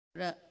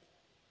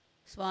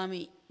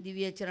స్వామి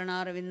దివ్య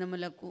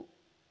చరణారవిందములకు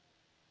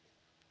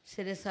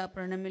శిరస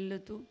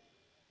ప్రణమిల్లుతూ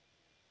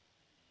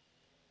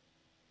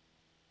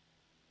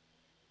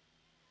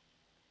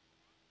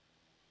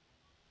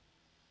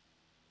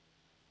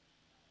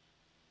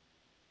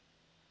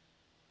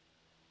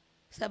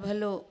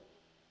సభలో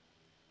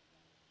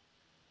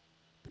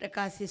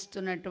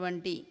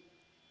ప్రకాశిస్తున్నటువంటి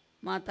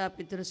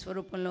మాతాపితృ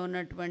స్వరూపంలో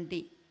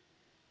ఉన్నటువంటి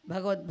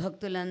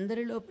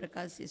భగవద్భక్తులందరిలో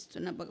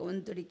ప్రకాశిస్తున్న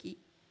భగవంతుడికి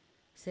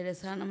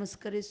శిరస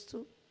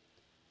నమస్కరిస్తూ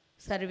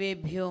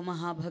సర్వేభ్యో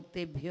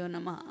మహాభక్తేభ్యో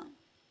నమః.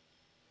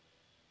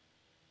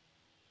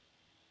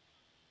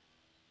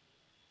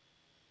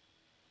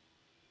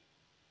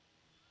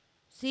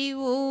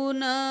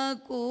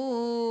 శివునకు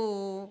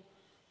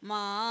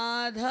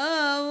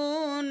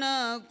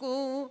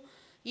మాధవునకు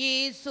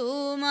ఈ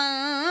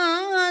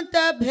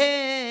సుమత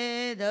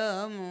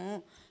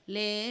భేదము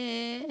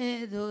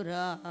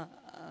లేదురా.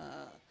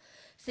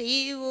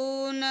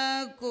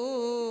 శివునకు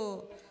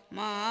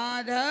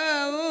మాధవునకు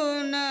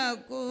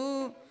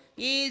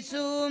ఈ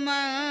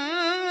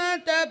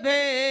సుమత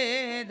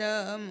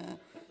భేదము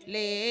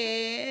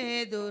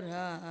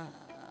లేదురా.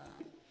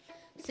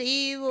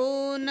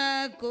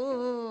 శివునకు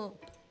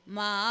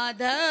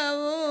మాధవునకు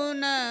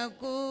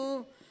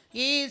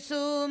ఈ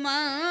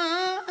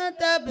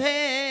సుమత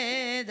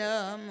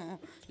భేదము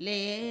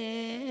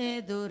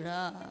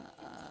లేదురా.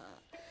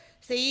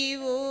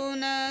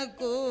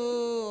 శివునకు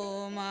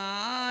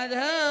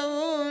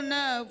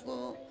మాధవునకు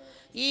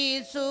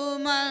ఈ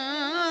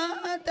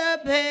సుమత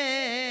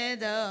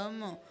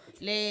భేదము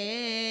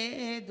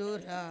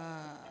లేదురా.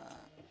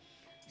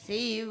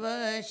 శివ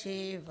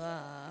శివ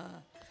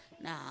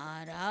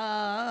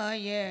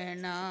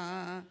నారాయణ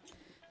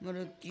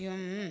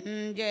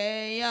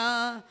మృత్యుంజయ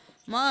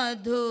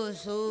మధుసూదన.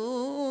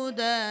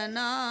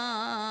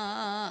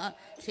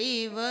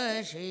 శివ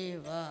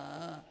శివ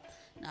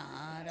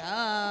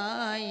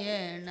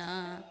నారాయణ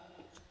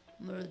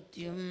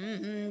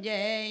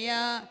మృత్యుంజయ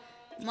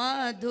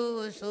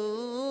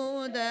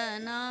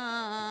మధుసూదన.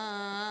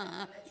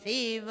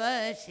 శివ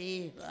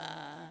శివ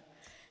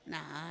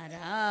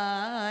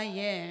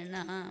నారాయణ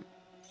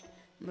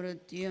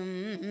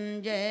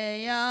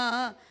మృత్యుంజయ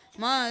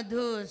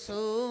మధుసూదన.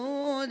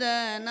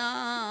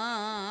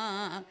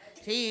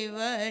 శివ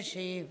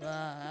శివ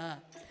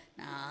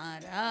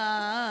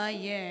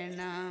నారాయణ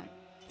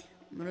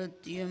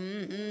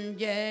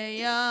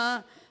మృత్యుంజయ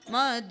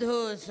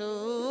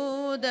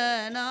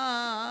మధుసూదన.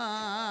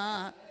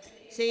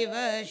 శివ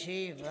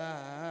శివ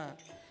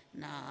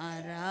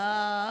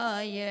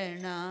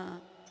నారాయణ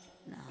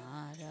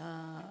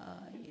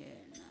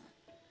నారాయణ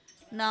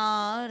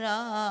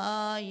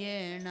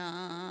నారాయణ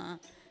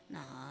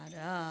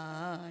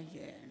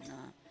నారాయణ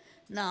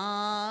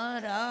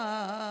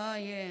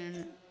నారాయణ.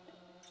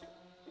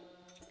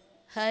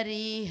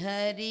 హరి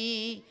హరి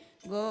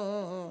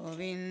గోవిందయనరా.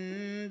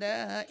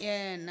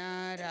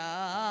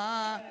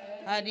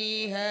 హరి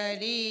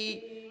హరి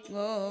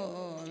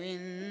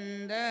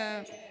గోవింద.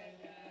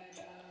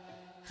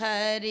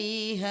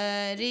 హరి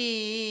హరి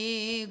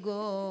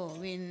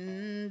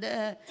గోవింద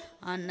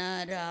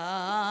అనరా.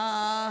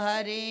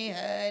 హరి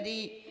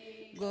హరి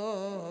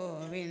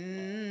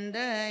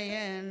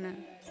గోవిందయన.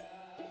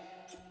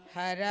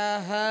 హర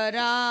హర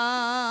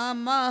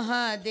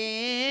మహదేవయనరా.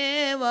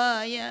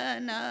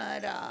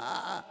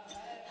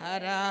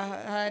 హర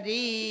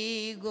హరి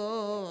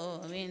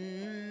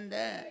గోవింద.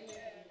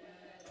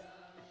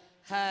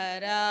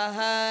 హర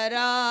హర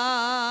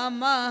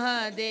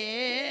మహదేవయన.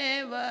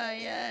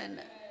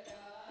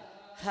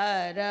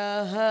 హర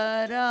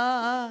హర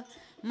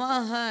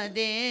మహదేవయనరా.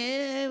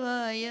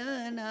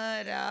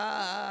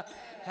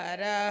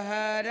 హర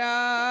హర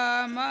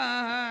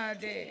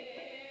మహదేవ.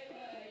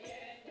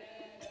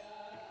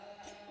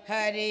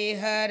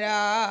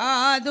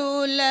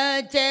 హరిహరాదుల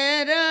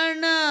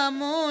చరణములపై.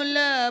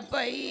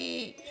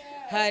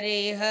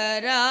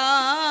 హరిహరాదుల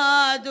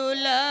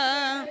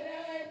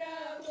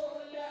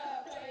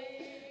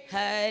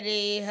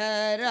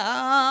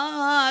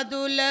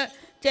హరిహరాదుల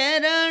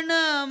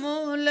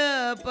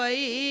చరణములపై.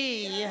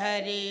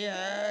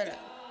 హరిహర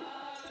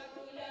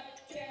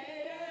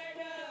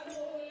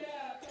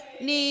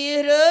నీ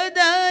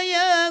హృదయ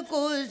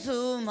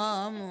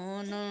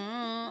కుసుమమును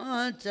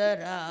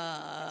చరా.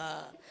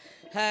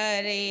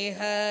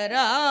 హరిహరాదుల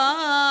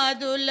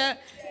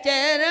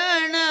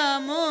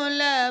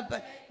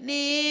చరణములపై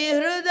నీ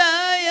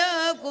హృదయ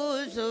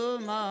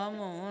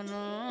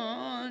కుసుమమును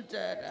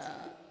చరా.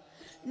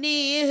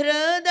 నీ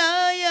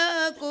హృదయ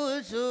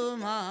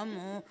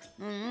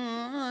కుసుమమును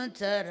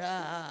చరా.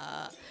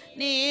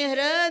 నీ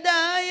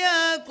హృదయ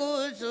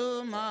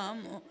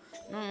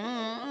కుసుమమును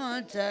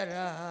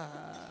చరా.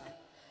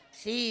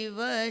 శివ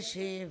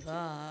శివ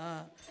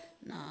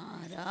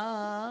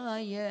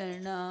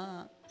నారాయణ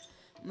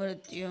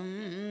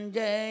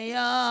మృత్యుంజయ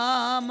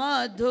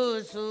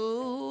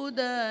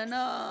మధుసూదన.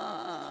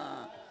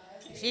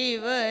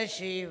 శివ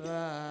శివ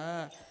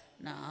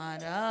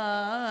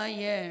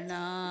నారాయణ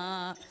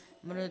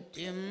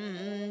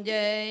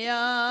మృత్యుంజయ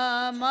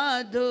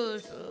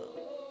మధుసూదన.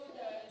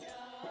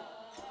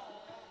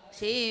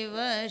 శివ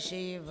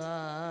శివ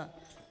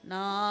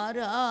నారాయణ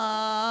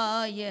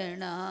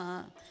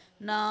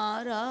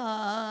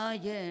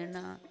నారాయణ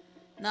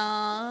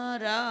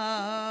నారాయణ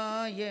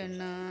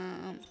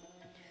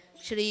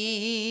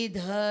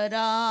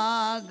శ్రీధరా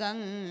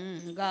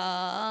గంగాధరా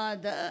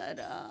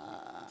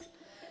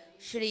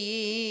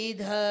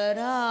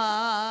శ్రీధరా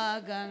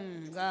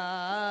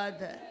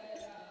గంగాధర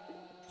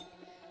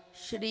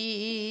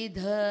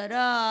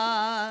శ్రీధరా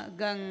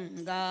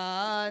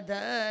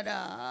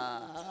గంగాధరా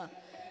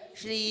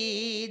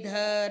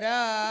శ్రీధరా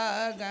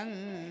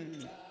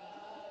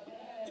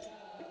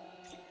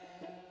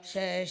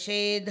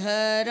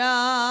శశిధరా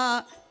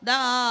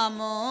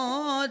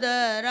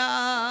దామోదరా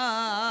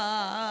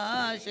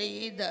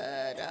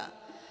శ్రీధరా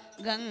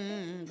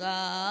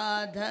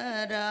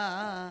గంగాధరా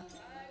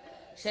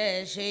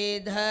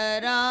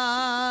శశిధరా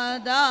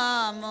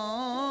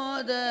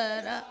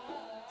దామోదరా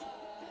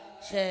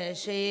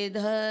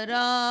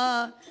శశిధరా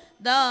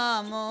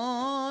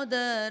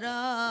దామోదరా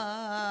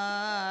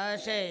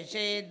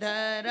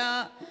శశిధరా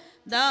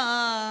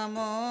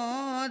దామోదరా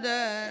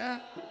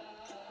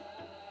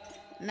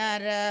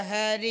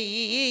నరహరి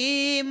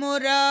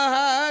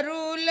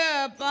మురహరుల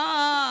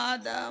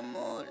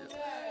పాదములు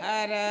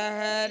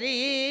హరహరి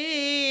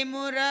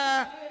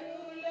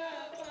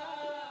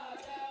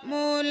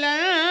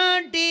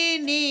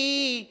ములంటిని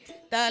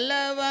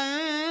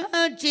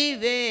తలవంచి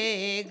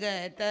వేగతరించరా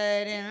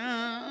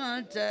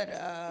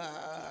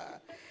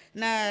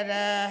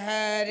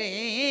నరహరి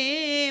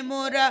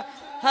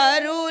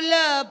మురహరుల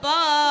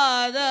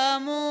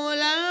పాదములంటిని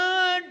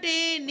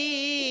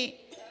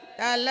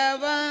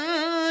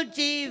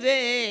తలవంచి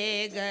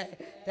వేగతరించరా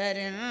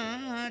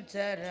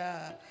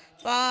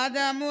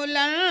పాదములంటిని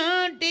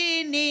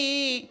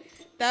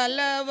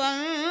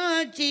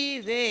తలవంచి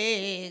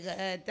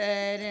వేగతరించరా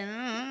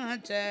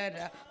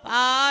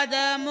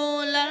పాదములంటిని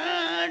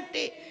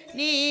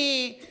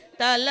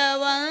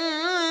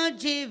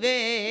తలవంచి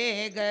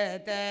వేగతరించరా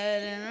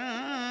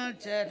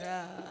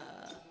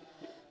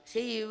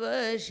శివ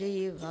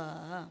శివ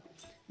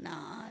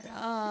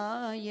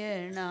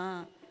నారాయణ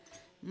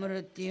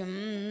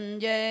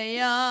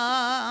మృత్యుంజయా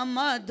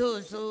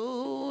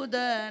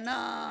మధుసూదనా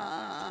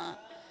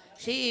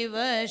శివ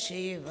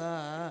శివ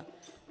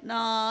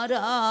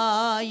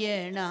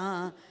నారాయణ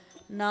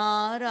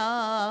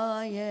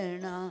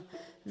నారాయణ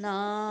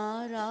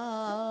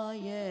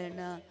నారాయణ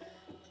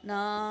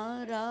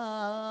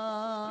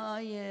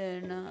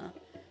నారాయణ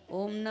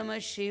ఓం నమః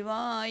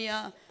శివాయ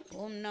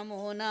ఓం నమో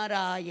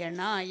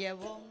నారాయణాయ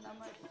ఓం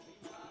నమః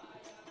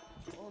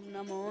ఓం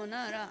నమో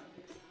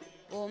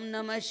ఓం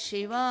నమః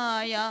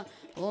శివాయ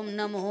ఓం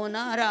నమో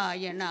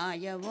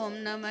నారాయణాయ ఓం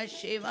నమః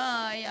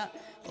శివాయ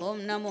ఓం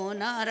నమో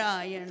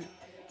నారాయణ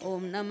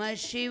ఓం నమః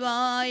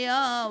శివాయ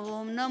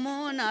ఓం నమో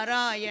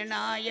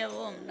నారాయణాయ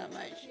ఓం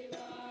నమః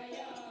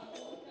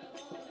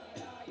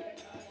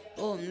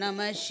ఓం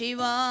నమః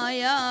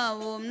శివాయ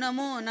ఓం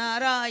నమో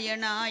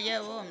నారాయణాయ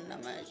ఓం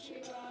నమః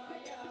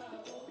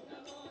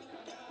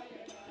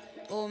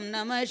ఓం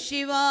నమః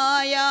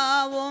శివాయ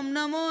ఓం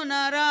నమో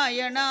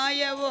నారాయణాయ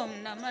ఓం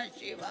నమః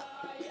శివాయ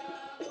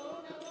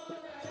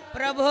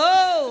ప్రభో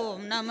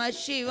ఓం నమః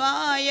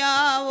శివాయ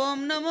ఓం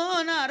నమో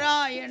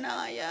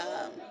నారాయణాయ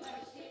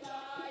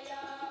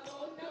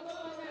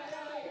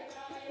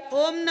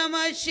ఓం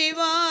నమః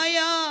శివాయ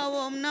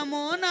ఓం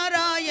నమో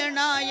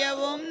నారాయణాయ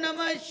ఓం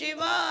నమః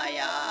శివాయ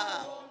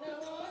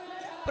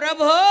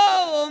ప్రభో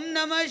ఓం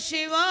నమః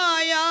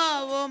శివాయ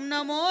ఓం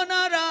నమో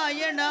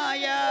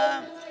నారాయణాయ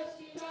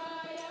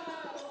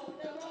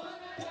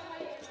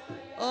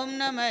ఓం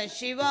నమః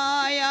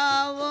శివాయ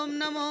ఓం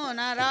నమో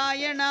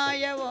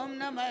నారాయణాయ ఓం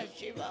నమః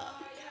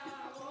శివాయ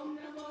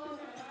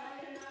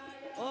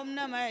ఓం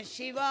నమః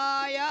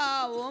శివాయ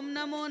ఓం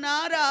నమో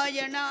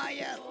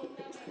నారాయణాయ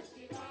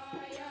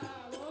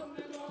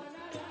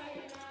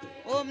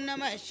ఓం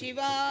నమః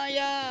శివాయ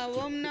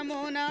ఓం నమో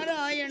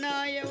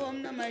నారాయణాయ ఓం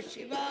నమః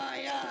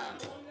శివాయ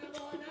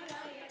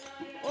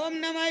ఓం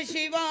నమః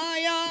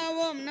శివాయ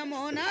ఓం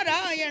నమో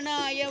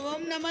నారాయణాయ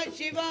ఓం నమః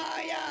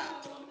శివాయ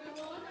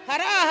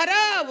హర హర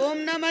ఓం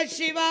నమః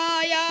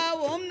శివాయ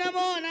ఓం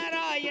నమో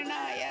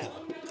నారాయణాయ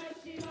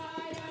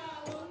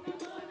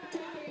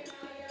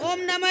ఓం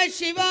నమః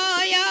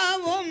శివాయ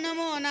ఓం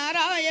నమో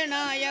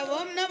నారాయణాయ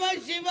ఓం నమః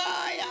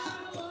శివాయ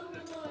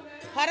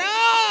హర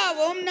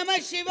ఓం నమః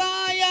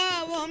శివాయ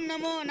ఓం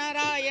నమో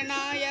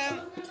నారాయణాయ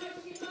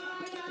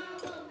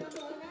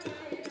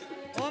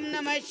ఓం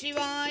నమః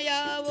శివాయ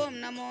ఓం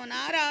నమో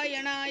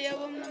నారాయణాయ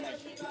ఓం నమః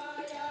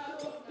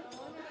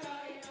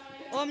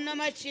ఓం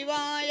నమః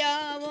శివాయ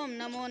ఓం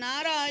నమో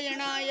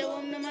నారాయణాయ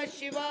ఓం నమః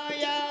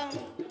శివాయ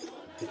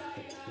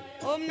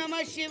ఓం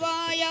నమః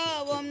శివాయ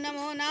ఓం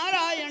నమో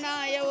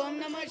నారాయణాయ ఓం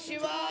నమః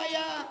శివాయ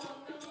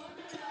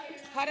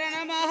హర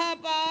నమః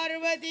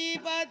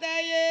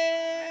పార్వతీపతయే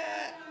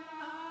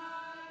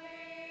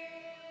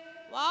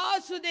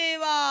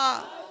వాసుదేవా.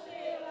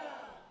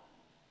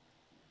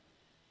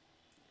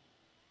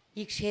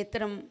 ఈ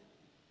క్షేత్రం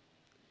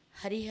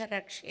హరిహర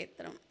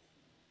క్షేత్రం.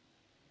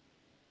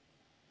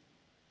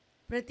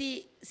 ప్రతి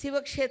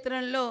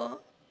శివక్షేత్రంలో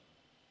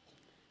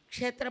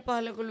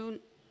క్షేత్రపాలకులు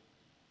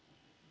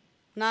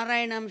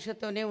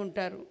నారాయణాంశతోనే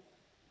ఉంటారు.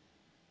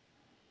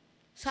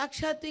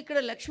 సాక్షాత్తు ఇక్కడ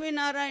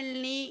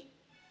లక్ష్మీనారాయణని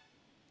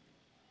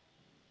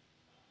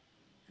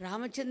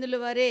రామచంద్రుల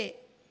వారే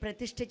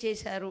ప్రతిష్ఠ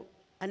చేశారు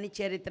అని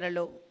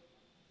చరిత్రలో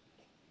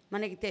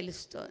మనకి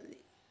తెలుస్తోంది.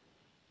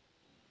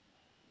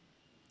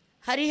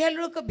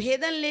 హరిహరులకు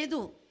భేదం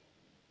లేదు,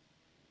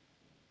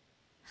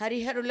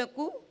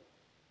 హరిహరులకు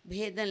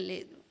భేదం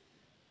లేదు.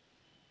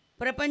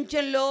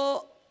 ప్రపంచంలో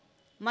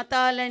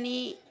మతాలని,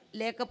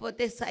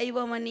 లేకపోతే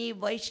శైవమని,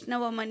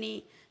 వైష్ణవమని,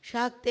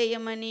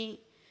 శాక్తేయమని,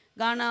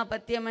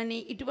 గాణాపత్యమని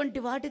ఇటువంటి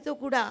వాటితో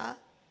కూడా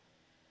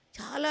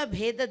చాలా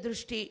భేద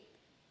దృష్టి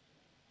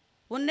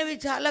ఉన్నవి.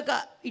 చాలక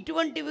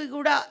ఇటువంటివి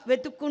కూడా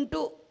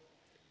వెతుక్కుంటూ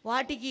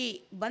వాటికి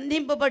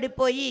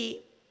బంధింపబడిపోయి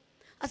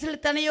అసలు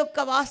తన యొక్క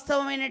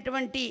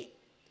వాస్తవమైనటువంటి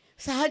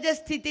సహజ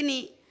స్థితిని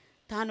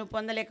తాను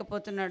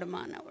పొందలేకపోతున్నాడు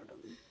మానవుడు.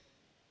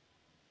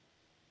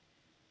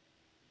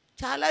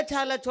 చాలా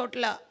చాలా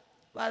చోట్ల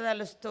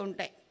వాదాలు వస్తూ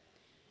ఉంటాయి.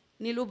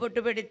 నిలువు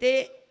బొట్టు పెడితే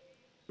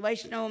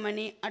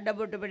వైష్ణవమని,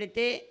 అడ్డబొట్టు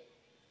పెడితే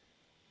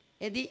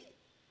ఇది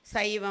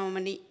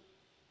శైవమని.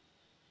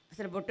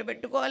 అసలు బొట్టు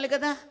పెట్టుకోవాలి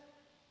కదా,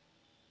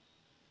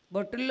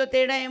 బొట్టుల్లో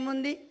తేడా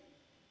ఏముంది?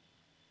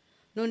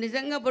 నువ్వు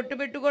నిజంగా బొట్టు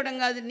పెట్టుకోవడం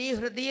కాదు, నీ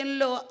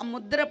హృదయంలో ఆ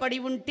ముద్ర పడి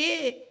ఉంటే,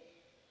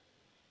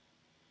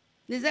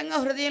 నిజంగా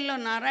హృదయంలో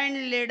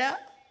నారాయణుడు లేడా,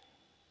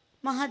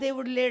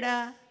 మహాదేవుడు లేడా?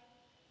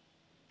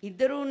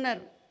 ఇద్దరూ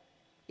ఉన్నారు,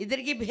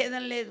 ఇద్దరికీ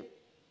భేదం లేదు.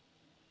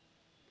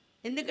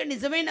 ఎందుకంటే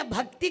నిజమైన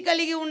భక్తి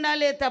కలిగి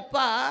ఉండాలే తప్ప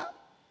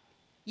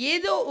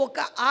ఏదో ఒక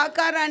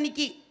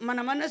ఆకారానికి మన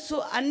మనస్సు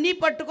అన్నీ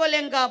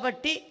పట్టుకోలేం.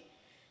 కాబట్టి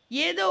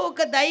ఏదో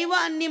ఒక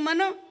దైవాన్ని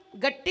మనం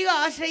గట్టిగా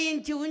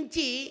ఆశ్రయించి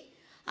ఉంచి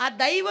ఆ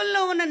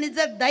దైవంలో ఉన్న నిజ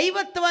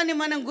దైవత్వాన్ని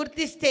మనం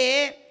గుర్తిస్తే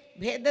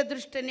భేద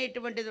దృష్టి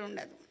అనేటువంటిది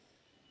ఉండదు.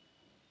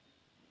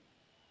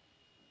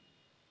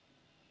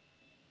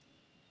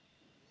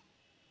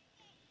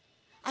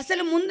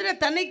 అసలు ముందర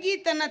తనకి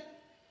తన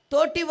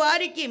తోటి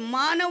వారికి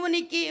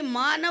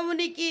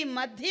మానవునికి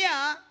మధ్య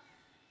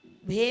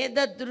భేద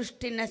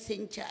దృష్టి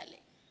నశించాలి.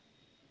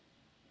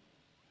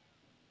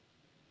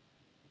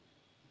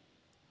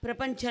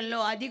 ప్రపంచంలో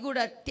అది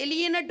కూడా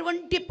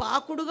తెలియనటువంటి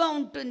పాకుడుగా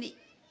ఉంటుంది.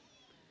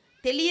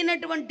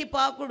 తెలియనటువంటి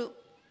పాకుడు.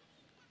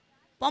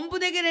 పంపు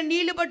దగ్గర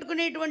నీళ్లు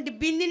పట్టుకునేటువంటి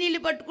బింది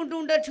నీళ్ళు పట్టుకుంటూ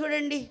ఉంటారు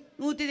చూడండి,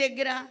 నూతి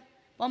దగ్గర,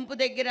 పంపు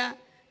దగ్గర,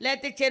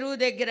 లేకపోతే చెరువు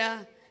దగ్గర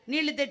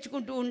నీళ్లు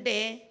తెచ్చుకుంటూ ఉంటే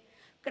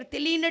అక్కడ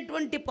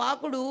తెలియనటువంటి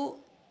పాకుడు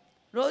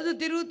రోజు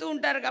తిరుగుతూ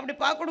ఉంటారు కాబట్టి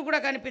పాకుడు కూడా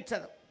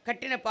కనిపించదు,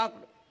 కట్టిన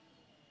పాకుడు.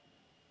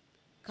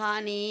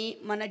 కానీ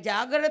మన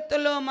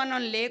జాగ్రత్తలో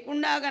మనం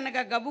లేకుండా గనక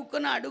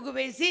గబుక్కున అడుగు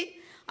వేసి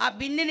ఆ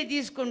బిందెని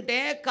తీసుకుంటే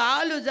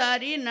కాలు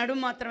జారి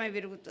నడుము మాత్రమే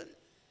విరుగుతుంది.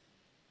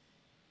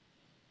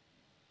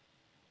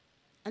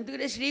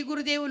 అందుకనే శ్రీ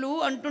గురుదేవులు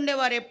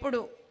అంటుండేవారు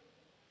ఎప్పుడు,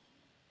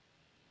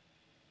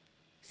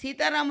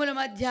 సీతారాముల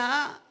మధ్య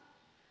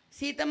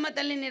సీతమ్మ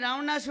తల్లిని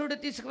రావణాసురుడు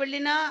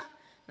తీసుకువెళ్ళినా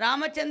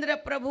రామచంద్ర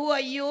ప్రభు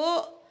అయ్యో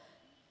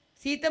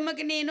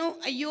సీతమ్మకి నేను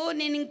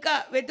ఇంకా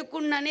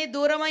వెతుక్కున్నానే,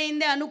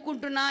 దూరమైందే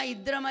అనుకుంటున్నా.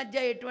 ఇద్దరి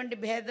మధ్య ఎటువంటి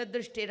భేద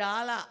దృష్టి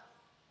రాలా.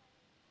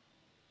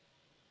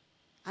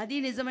 అది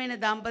నిజమైన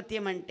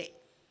దాంపత్యం అంటే.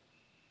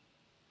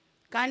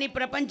 కానీ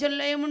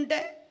ప్రపంచంలో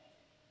ఏముంటాయి,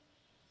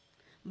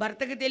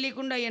 భర్తకి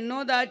తెలియకుండా ఎన్నో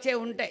దాచే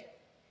ఉంటాయి.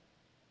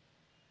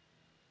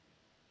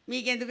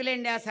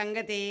 మీకెందుకులేండి ఆ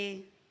సంగతి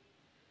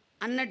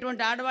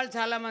అన్నటువంటి ఆడవాళ్ళు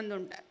చాలామంది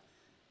ఉంటారు.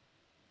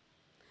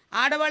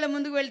 ఆడవాళ్ళ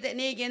ముందుకు వెళ్తే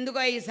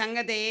నీకెందుకో ఈ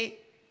సంగతి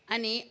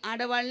అని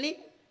ఆడవాళ్ళ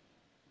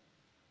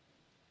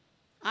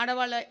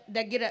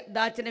దగ్గర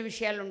దాచిన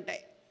విషయాలు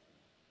ఉంటాయి.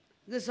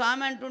 ఇది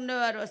స్వామి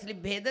అంటుండేవారు, అసలు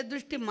భేద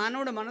దృష్టి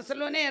మానవుడు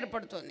మనసులోనే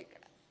ఏర్పడుతోంది.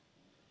 ఇక్కడ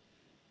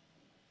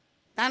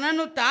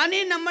తనను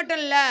తానే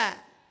నమ్మటంలా,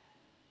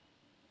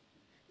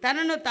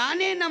 తనను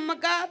తానే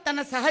నమ్మక, తన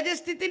సహజ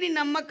స్థితిని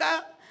నమ్మక,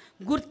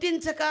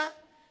 గుర్తించక,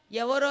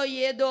 ఎవరో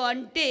ఏదో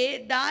అంటే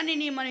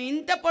దానిని మనం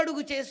ఇంత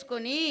పొడుగు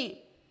చేసుకొని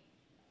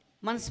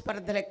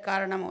మనస్పర్ధలకు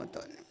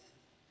కారణమవుతోంది.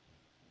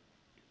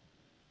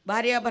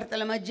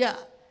 భార్యాభర్తల మధ్య,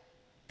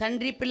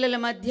 తండ్రి పిల్లల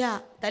మధ్య,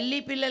 తల్లి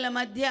పిల్లల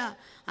మధ్య,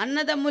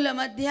 అన్నదమ్ముల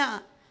మధ్య,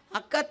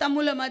 అక్క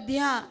తమ్ముల మధ్య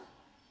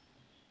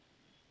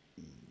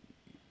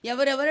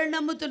ఎవరెవరిని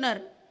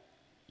నమ్ముతున్నారు?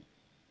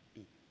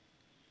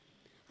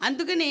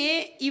 అందుకని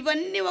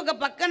ఇవన్నీ ఒక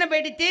పక్కన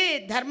పెడితే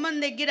ధర్మం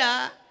దగ్గర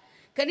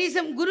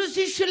కనీసం గురు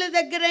శిష్యుల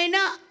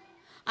దగ్గరైనా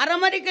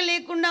అరమరిక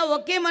లేకుండా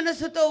ఒకే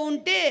మనసుతో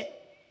ఉంటే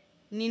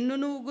నిన్ను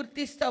నువ్వు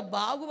గుర్తిస్తావు,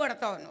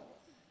 బాగుపడతావు నువ్వు.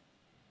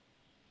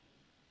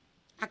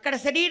 అక్కడ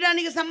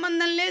శరీరానికి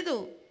సంబంధం లేదు.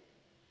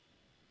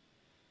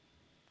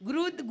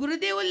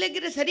 గురుదేవుల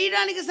దగ్గర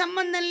శరీరానికి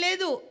సంబంధం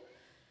లేదు.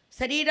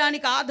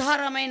 శరీరానికి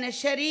ఆధారమైన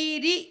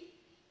శరీరి,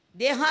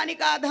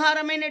 దేహానికి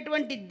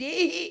ఆధారమైనటువంటి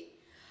దేహి,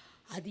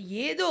 అది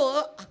ఏదో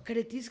అక్కడ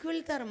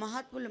తీసుకువెళ్తారు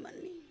మహాత్ములు.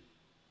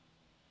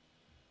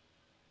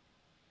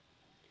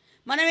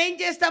 మనం ఏం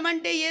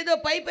చేస్తామంటే ఏదో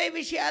పై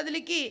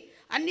విషయాదులకి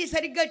అన్నీ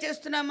సరిగ్గా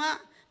చేస్తున్నామా,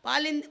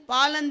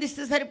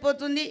 పాలందిస్తే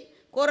సరిపోతుంది,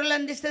 కూరలు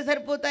అందిస్తే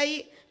సరిపోతాయి,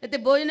 లేకపోతే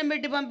భోజనం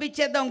పెట్టి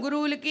పంపించేద్దాం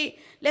గురువులకి,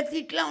 లేకపోతే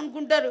ఇట్లా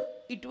అనుకుంటారు.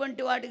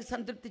 ఇటువంటి వాటికి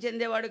సంతృప్తి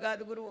చెందేవాడు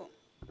కాదు గురువు.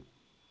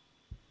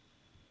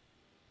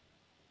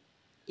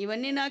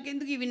 ఇవన్నీ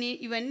నాకెందుకు,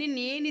 ఇవన్నీ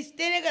నేను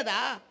ఇస్తేనే కదా.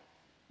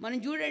 మనం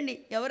చూడండి,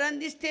 ఎవరు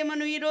అందిస్తే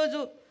మనం ఈరోజు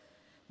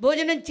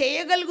భోజనం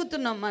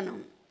చేయగలుగుతున్నాం. మనం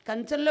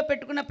కంచంలో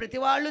పెట్టుకున్న ప్రతి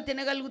వాళ్ళు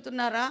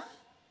తినగలుగుతున్నారా?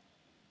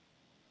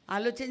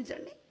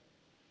 ఆలోచించండి.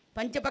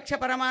 పంచపక్ష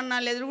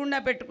పరమాన్నాలు ఎదురుగుండా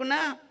పెట్టుకున్నా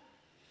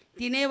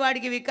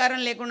తినేవాడికి వికారం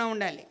లేకుండా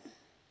ఉండాలి.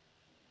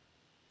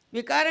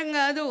 వికారం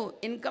కాదు,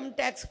 ఇన్కమ్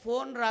ట్యాక్స్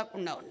ఫోన్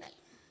రాకుండా ఉండాలి.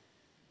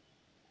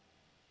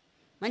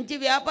 మంచి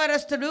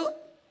వ్యాపారస్తుడు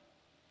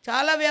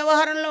చాలా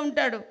వ్యవహారంలో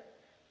ఉంటాడు.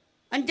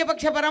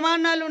 పంచపక్ష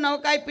పరమాన్నాలు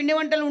నవకాయ పిండి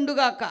వంటలు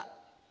ఉండుగాక,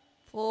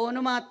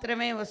 ఫోను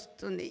మాత్రమే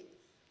వస్తుంది.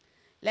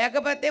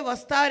 లేకపోతే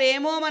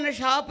వస్తారేమో మన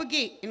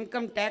షాపుకి,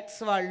 ఇన్కమ్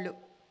ట్యాక్స్ వాళ్ళు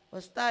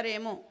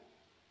వస్తారేమో,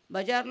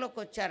 బజార్లోకి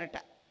వచ్చారట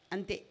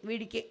అంతే.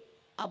 వీడికి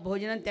ఆ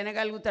భోజనం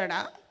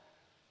తినగలుగుతాడా?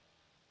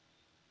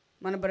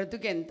 మన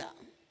బ్రతుకెంత.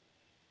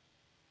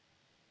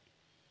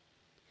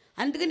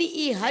 అందుకని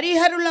ఈ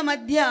హరిహరుల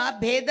మధ్య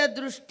భేద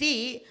దృష్టి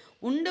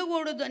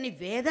ఉండకూడదు అని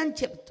వేదం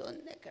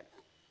చెప్తోంది. అక్కడ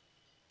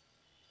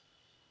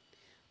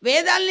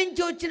వేదాల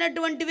నుంచి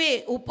వచ్చినటువంటివే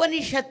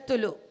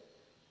ఉపనిషత్తులు.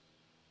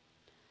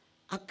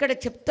 అక్కడ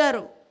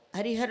చెప్తారు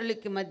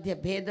హరిహరులకి మధ్య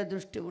భేద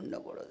దృష్టి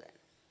ఉండకూడదని.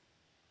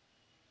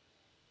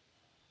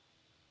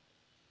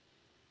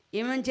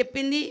 ఏమని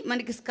చెప్పింది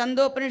మనకి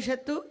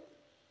స్కందోపనిషత్తు?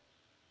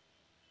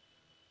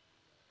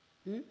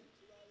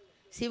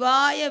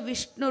 శివాయ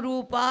విష్ణు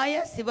రూపాయ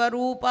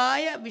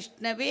శివరూపాయ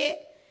విష్ణవే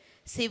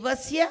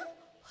శివస్య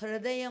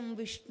హృదయం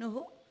విష్ణు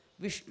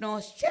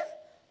విష్ణోశ్చ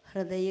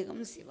హృదయం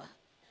శివ.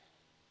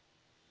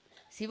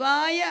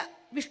 శివాయ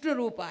విష్ణు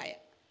రూపాయ,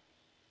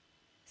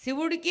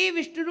 శివుడికి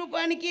విష్ణు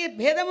రూపానికి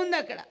భేదం ఉంది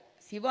అక్కడ.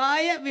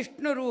 శివాయ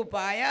విష్ణు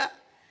రూపాయ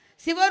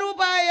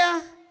శివరూపాయ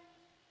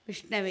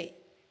విష్ణవే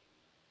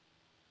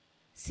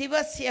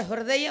శివస్య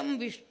హృదయం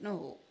విష్ణు.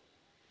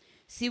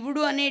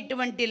 శివుడు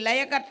అనేటువంటి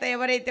లయకర్త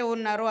ఎవరైతే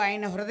ఉన్నారో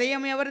ఆయన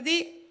హృదయం ఎవరిది?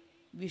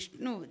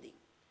 విష్ణువుది.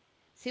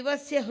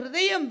 శివస్య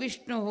హృదయం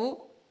విష్ణు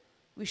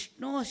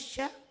విష్ణోశ్చ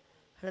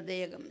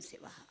హృదయం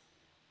శివ.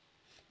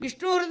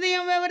 విష్ణు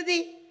హృదయం ఎవరిది?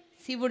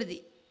 శివుడిది.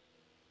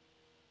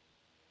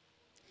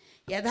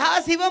 యథా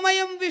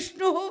శివమయం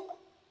విష్ణు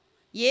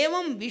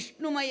ఏవం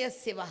విష్ణుమయ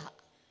శివ.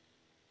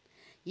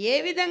 ఏ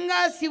విధంగా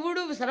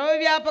శివుడు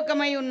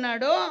సర్వవ్యాపకమై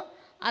ఉన్నాడో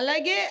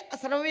అలాగే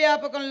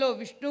సర్వవ్యాపకంలో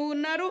విష్ణువు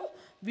ఉన్నారు.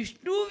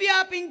 విష్ణువు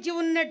వ్యాపించి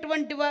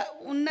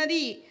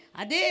ఉన్నది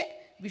అదే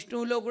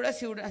విష్ణువులో కూడా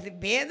శివుడు. అసలు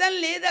భేదం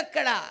లేదు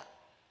అక్కడ.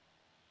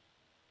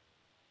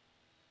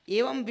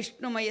 ఏవం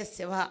విష్ణుమయ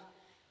శివ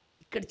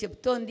ఇక్కడ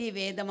చెప్తోంది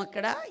వేదం.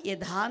 అక్కడ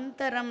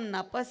యథాంతరం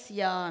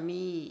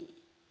నపశ్యామి.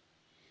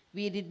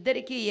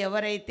 వీరిద్దరికీ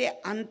ఎవరైతే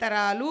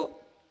అంతరాలు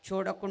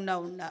చూడకుండా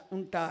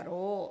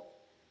ఉంటారో,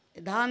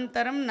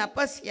 యథాంతరం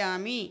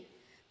నపశ్యామి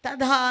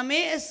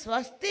తథామే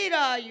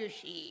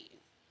స్వస్తిరాయుషి,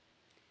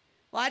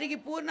 వారికి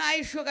పూర్ణ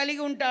ఆయుష్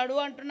కలిగి ఉంటాడు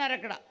అంటున్నారు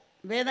అక్కడ.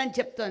 వేదం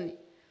చెప్తోంది.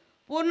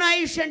 పూర్ణ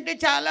ఆయుష్ అంటే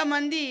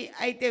చాలామంది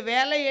అయితే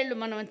 1000 ఏళ్ళు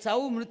మనం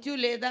చావు మృత్యు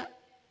లేదా?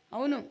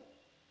 అవును,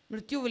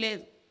 మృత్యువు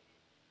లేదు.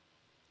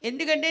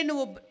 ఎందుకంటే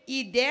నువ్వు ఈ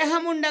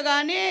దేహం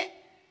ఉండగానే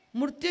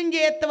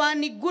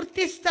మృత్యుంజయత్వాన్ని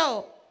గుర్తిస్తావు.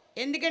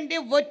 ఎందుకంటే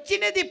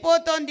వచ్చినది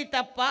పోతోంది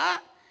తప్ప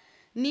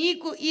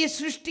నీకు ఈ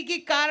సృష్టికి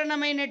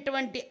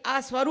కారణమైనటువంటి ఆ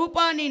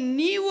స్వరూపాన్ని,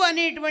 నీవు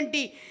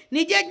అనేటువంటి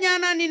నిజ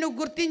జ్ఞానాన్ని నువ్వు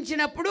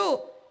గుర్తించినప్పుడు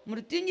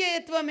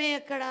మృత్యుంజయత్వమే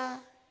ఎక్కడ?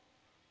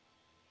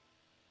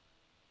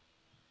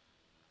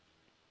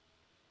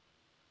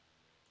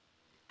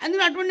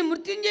 అందులో అటువంటి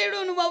మృత్యుంజయుడు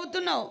నువ్వు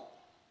అవుతున్నావు.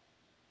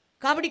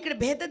 కాబట్టి ఇక్కడ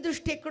భేద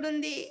దృష్టి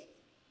ఎక్కడుంది?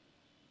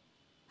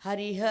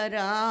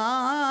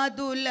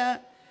 హరిహరాదుల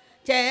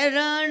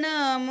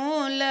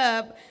చరణముల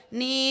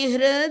నీ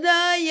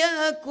హృదయ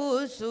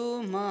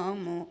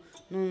కుసుమము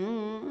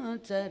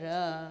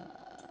చరా.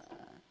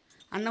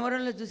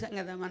 అన్నవరంలో చూసాం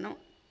కదా మనం.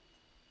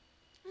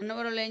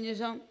 అన్నవరంలో ఏం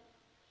చూసాం?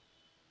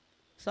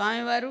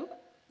 స్వామివారు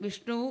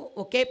విష్ణువు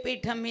ఒకే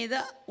పీఠం మీద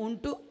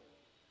ఉంటూ,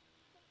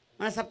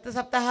 మన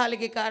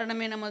సప్తాహాలకి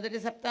కారణమైన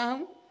మొదటి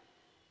సప్తాహం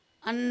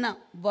అన్న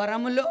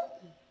వరములో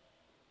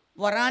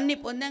వరాన్ని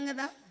పొందాం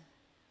కదా.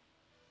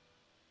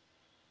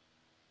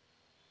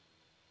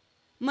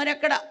 మరి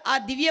అక్కడ ఆ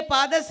దివ్య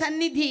పాద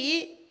సన్నిధి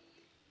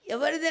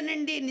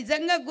ఎవరిదనండి?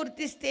 నిజంగా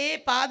గుర్తిస్తే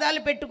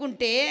పాదాలు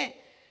పెట్టుకుంటే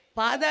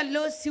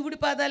పాదాల్లో శివుడి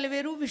పాదాలు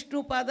వేరు,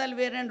 విష్ణువు పాదాలు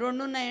వేరు అని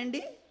 2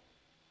 ఉన్నాయండి.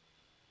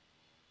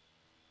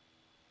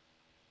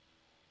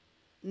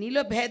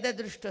 నీలో భేద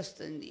దృష్టి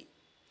వస్తుంది.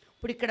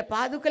 ఇప్పుడు ఇక్కడ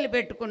పాదుకలు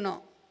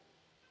పెట్టుకున్నావు,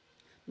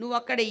 నువ్వు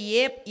అక్కడ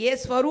ఏ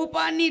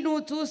స్వరూపాన్ని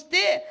నువ్వు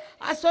చూస్తే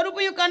ఆ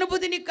స్వరూపం యొక్క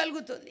అనుభూతి నీకు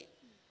కలుగుతుంది.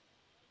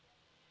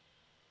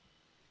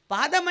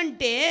 పాదం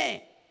అంటే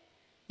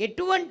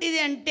ఎటువంటిది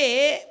అంటే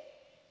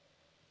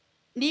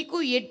నీకు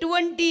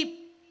ఎటువంటి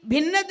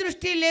భిన్న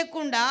దృష్టి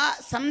లేకుండా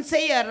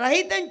సంశయ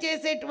రహితం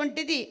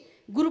చేసేటువంటిది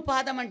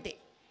గురుపాదం అంటే.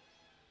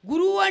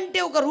 గురువు అంటే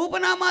ఒక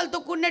రూపనామాలతో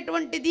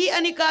కూడినటువంటిది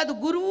అని కాదు,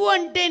 గురువు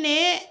అంటేనే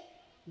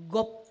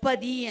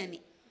గొప్పది అని.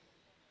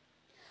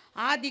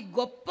 అది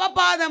గొప్ప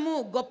పాదము,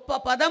 గొప్ప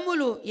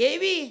పదములు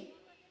ఏవి?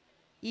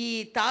 ఈ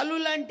తాలు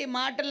లాంటి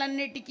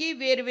మాటలన్నిటికీ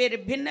వేరు వేరు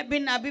భిన్న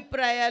భిన్న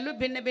అభిప్రాయాలు,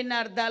 భిన్న భిన్న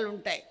అర్థాలు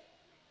ఉంటాయి.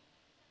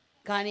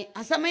 కానీ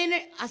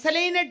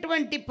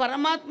అసలైనటువంటి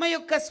పరమాత్మ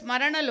యొక్క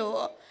స్మరణలో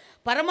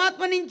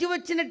పరమాత్మ నుంచి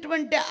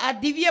వచ్చినటువంటి ఆ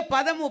దివ్య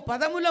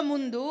పదముల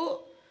ముందు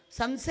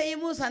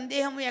సంశయము,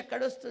 సందేహము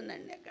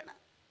ఎక్కడొస్తుందండి? అక్కడ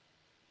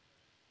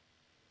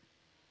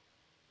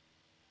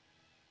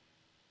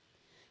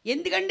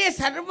ఎందుకంటే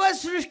సర్వ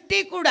సృష్టి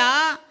కూడా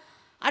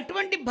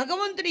అటువంటి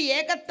భగవంతుడి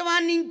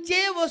ఏకత్వాన్నించే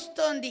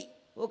వస్తోంది.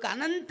 ఒక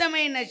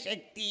అనంతమైన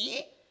శక్తి,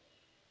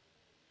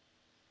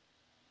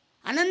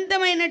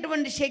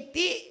 అనంతమైనటువంటి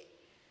శక్తి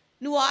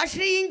నువ్వు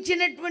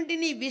ఆశ్రయించినటువంటి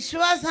నీ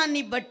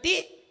విశ్వాసాన్ని బట్టి,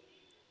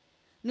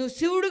 నువ్వు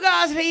శివుడుగా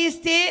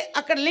ఆశ్రయిస్తే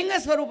అక్కడ లింగ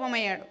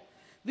స్వరూపమయ్యాడు,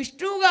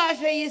 విష్ణువుగా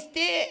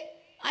ఆశ్రయిస్తే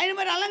ఆయన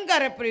మరి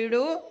అలంకార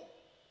ప్రియుడు,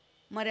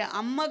 మరి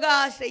అమ్మగా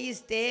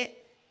ఆశ్రయిస్తే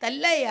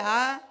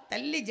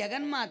తల్లి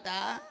జగన్మాత,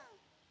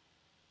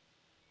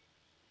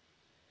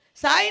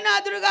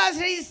 సాయినాథుడుగా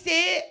ఆశ్రయిస్తే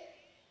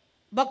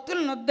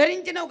భక్తులను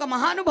ఉద్ధరించిన ఒక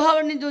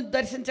మహానుభావుడిని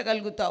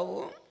దర్శించగలుగుతావు.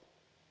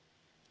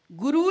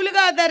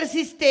 గురువులుగా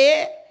దర్శిస్తే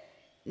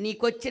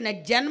నీకొచ్చిన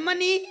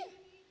జన్మని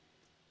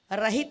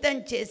రహితం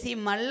చేసి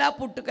మళ్ళా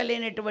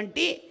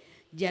పుట్టుకలేనటువంటి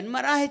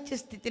జన్మరాహిత్య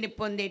స్థితిని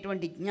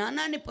పొందేటువంటి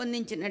జ్ఞానాన్ని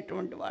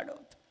పొందించినటువంటి వాడు.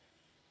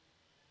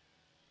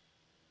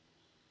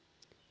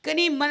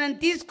 కానీ మనం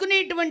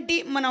తీసుకునేటువంటి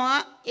మనం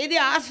ఏది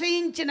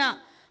ఆశ్రయించిన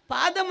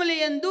పాదముల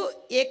యందు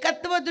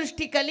ఏకత్వ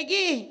దృష్టి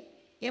కలిగి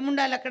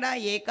ఏముండాలి? అక్కడ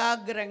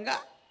ఏకాగ్రంగా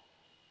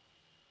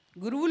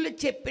గురువులు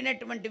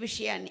చెప్పినటువంటి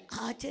విషయాన్ని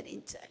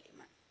ఆచరించాలి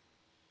మనం.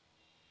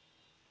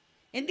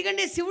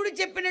 ఎందుకంటే శివుడు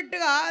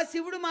చెప్పినట్టుగా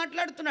శివుడు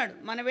మాట్లాడుతున్నాడు.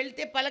 మనం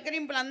వెళ్తే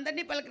పలకరింపులు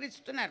అందరినీ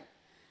పలకరిస్తున్నారు,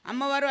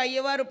 అమ్మవారు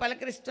అయ్యవారు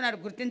పలకరిస్తున్నారు.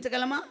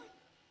 గుర్తించగలమా?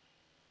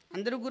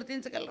 అందరూ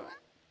గుర్తించగలరా?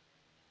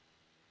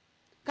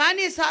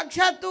 కానీ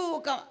సాక్షాత్తు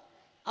ఒక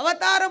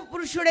అవతార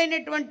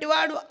పురుషుడైనటువంటి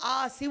వాడు ఆ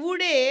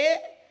శివుడే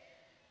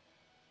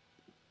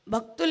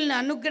భక్తుల్ని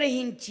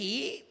అనుగ్రహించి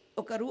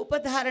ఒక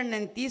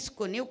రూపధారణను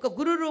తీసుకొని ఒక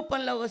గురు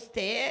రూపంలో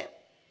వస్తే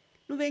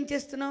నువ్వేం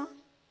చేస్తున్నావు?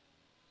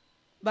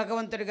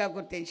 భగవంతుడిగా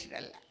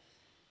గుర్తించడల్లా.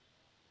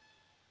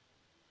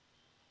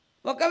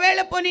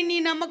 ఒకవేళ పోనీ నీ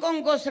నమ్మకం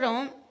కోసం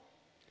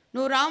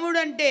నువ్వు రాముడు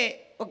అంటే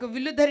ఒక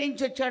విల్లు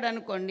ధరించి వచ్చాడు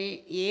అనుకోండి,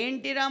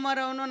 ఏంటి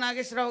రామారావునో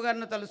నాగేశ్వరరావు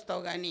గారినో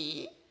తలుస్తావు, కానీ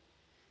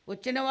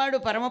వచ్చినవాడు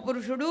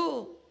పరమపురుషుడు,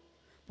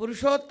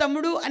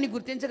 పురుషోత్తముడు అని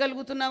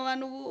గుర్తించగలుగుతున్నావా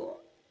నువ్వు?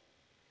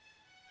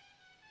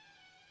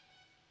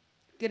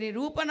 కానీ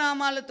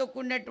రూపనామాలతో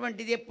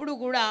కూడినటువంటిది ఎప్పుడు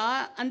కూడా,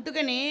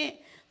 అందుకని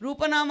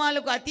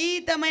రూపనామాలకు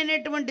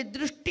అతీతమైనటువంటి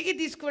దృష్టికి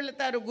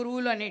తీసుకువెళ్తారు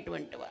గురువులు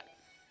అనేటువంటి వారు.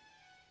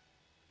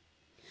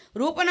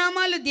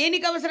 రూపనామాలు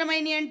దేనికి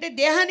అవసరమైనవి అంటే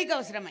దేహానికి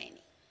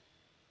అవసరమైనవి.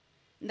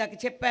 ఇందాక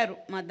చెప్పారు,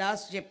 మా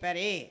దాసు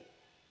చెప్పారే,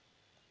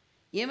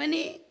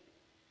 ఏమని?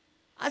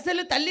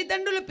 అసలు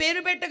తల్లిదండ్రులు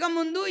పేరు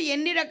పెట్టకముందు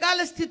ఎన్ని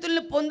రకాల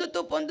స్థితులను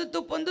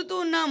పొందుతూ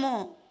ఉన్నామో,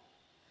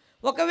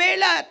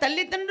 ఒకవేళ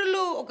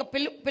తల్లిదండ్రులు ఒక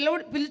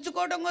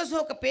పిలుచుకోవడం కోసం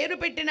ఒక పేరు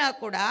పెట్టినా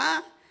కూడా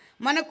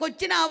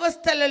మనకొచ్చిన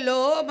అవస్థలలో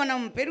మనం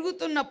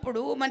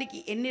పెరుగుతున్నప్పుడు మనకి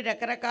ఎన్ని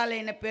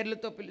రకరకాలైన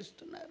పేర్లతో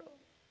పిలుస్తున్నారు.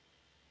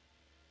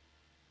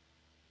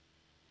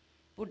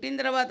 పుట్టిన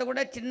తర్వాత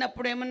కూడా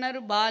చిన్నప్పుడు ఏమన్నారు?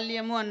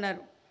 బాల్యము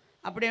అన్నారు.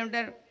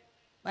 అప్పుడేమంటారు?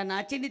 నా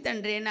చిన్ని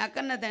తండ్రి,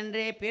 నాకన్న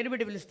తండ్రి పేరు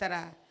పెట్టి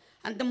పిలుస్తారా?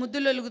 అంత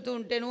ముద్దులు ఒలుగుతూ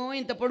ఉంటేను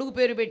ఇంత పొడుగు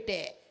పేరు పెట్టే,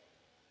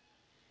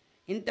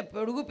 ఇంత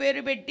పొడుగు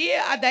పేరు పెట్టి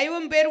ఆ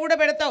దైవం పేరు కూడా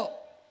పెడతావు.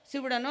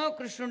 శివుడనో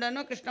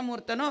కృష్ణుడనో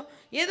కృష్ణమూర్తనో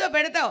ఏదో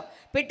పెడతావు.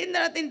 పెట్టిన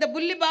తర్వాత ఇంత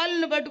బుల్లి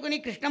బాలును పట్టుకుని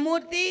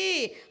కృష్ణమూర్తి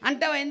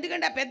అంటావు.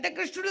 ఎందుకంటే ఆ పెద్ద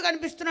కృష్ణుడు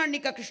కనిపిస్తున్నాడు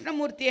నీకు ఆ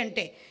కృష్ణమూర్తి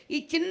అంటే. ఈ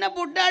చిన్న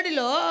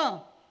బుడ్డాడిలో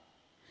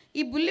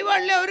ఈ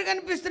బుల్లివాళ్ళు ఎవరు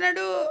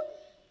కనిపిస్తున్నాడు?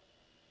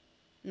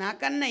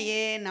 నాకన్నా ఏ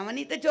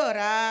నవనీత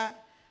చోరా,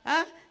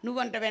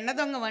 నువ్వంట వెన్న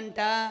దొంగ వంట,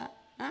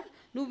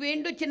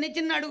 నువ్వేంటో చిన్న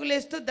చిన్న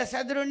అడుగులేస్తూ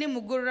దశరథుడిని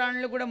ముగ్గురు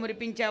రాణులు కూడా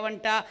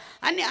మురిపించావంట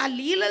అని ఆ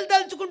లీలలు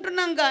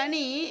తలుచుకుంటున్నాం.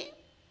 కానీ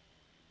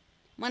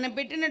మనం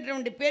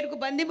పెట్టినటువంటి పేరుకు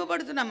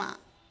బంధింపబడుతున్నామా?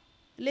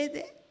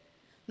 లేదే.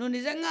 నువ్వు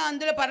నిజంగా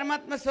అందులో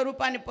పరమాత్మ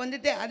స్వరూపాన్ని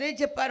పొందితే అదే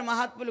చెప్పారు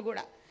మహాత్ములు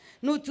కూడా,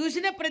 నువ్వు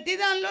చూసిన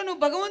ప్రతిదానిలో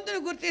నువ్వు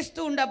భగవంతుని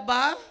గుర్తిస్తూ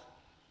ఉండబ్బా.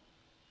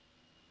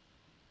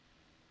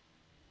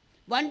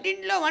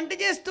 వంటింట్లో వంట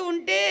చేస్తూ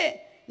ఉంటే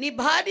నీ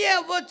భార్య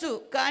అవ్వచ్చు,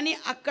 కానీ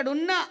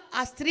అక్కడున్న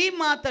ఆ స్త్రీ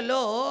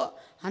మాతలో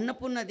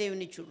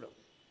అన్నపూర్ణదేవిని చూడు.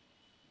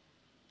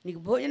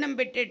 నీకు భోజనం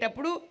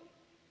పెట్టేటప్పుడు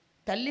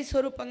తల్లి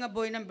స్వరూపంగా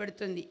భోజనం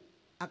పెడుతుంది,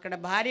 అక్కడ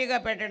భార్యగా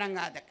పెట్టడం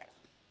కాదు. అక్కడ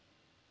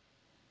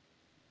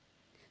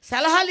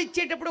సలహాలు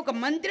ఇచ్చేటప్పుడు ఒక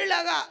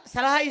మంత్రిలాగా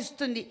సలహా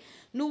ఇస్తుంది.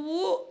 నువ్వు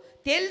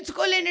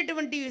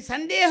తేల్చుకోలేనటువంటి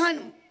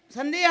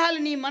సందేహాలు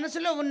నీ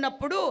మనసులో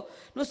ఉన్నప్పుడు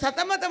నువ్వు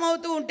సతమతం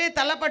అవుతూ ఉంటే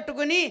తల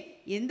పట్టుకొని,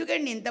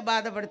 ఎందుకండి ఇంత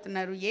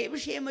బాధపడుతున్నారు, ఏ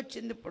విషయం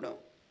వచ్చింది ఇప్పుడు,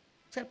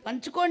 సరే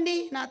పంచుకోండి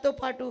నాతో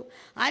పాటు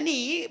అని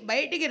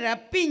బయటికి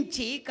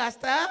రప్పించి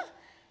కాస్త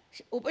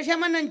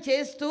ఉపశమనం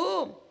చేస్తూ,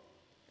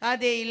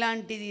 అదే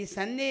ఇలాంటిది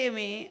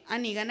సందేహమే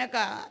అని గనక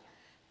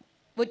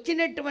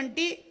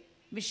వచ్చినటువంటి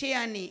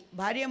విషయాన్ని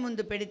భార్య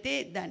ముందు పెడితే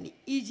దాన్ని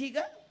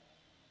ఈజీగా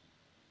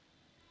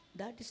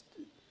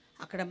దాటిస్తుంది.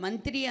 అక్కడ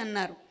మంత్రి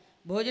అన్నారు,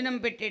 భోజనం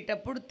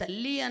పెట్టేటప్పుడు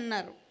తల్లి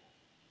అన్నారు.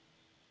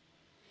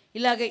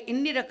 ఇలాగ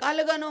ఎన్ని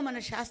రకాలుగానో మన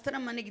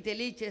శాస్త్రం మనకి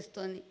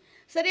తెలియచేస్తోంది.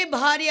 సరే,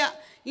 భార్య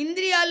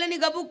ఇంద్రియాలని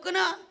గబుక్కున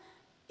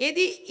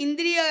ఏది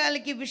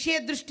ఇంద్రియాలకి విషయ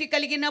దృష్టి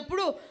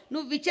కలిగినప్పుడు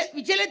నువ్వు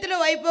విచలితులు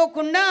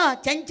అయిపోకుండా,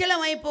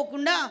 చంచలం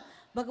అయిపోకుండా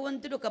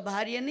భగవంతుడు ఒక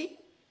భార్యని,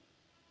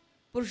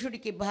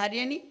 పురుషుడికి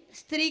భార్యని,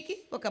 స్త్రీకి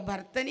ఒక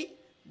భర్తని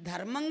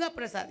ధర్మంగా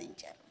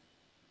ప్రసాదించారు.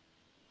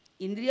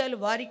 ఇంద్రియాలు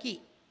వారికి,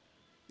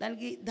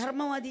 దానికి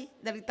ధర్మం, అది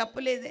దానికి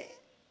తప్పులేదే,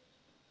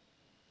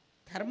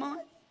 ధర్మం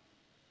అది.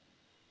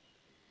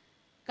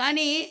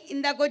 కానీ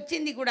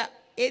ఇందాకొచ్చింది కూడా,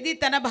 ఏది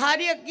తన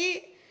భార్యకి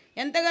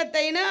ఎంత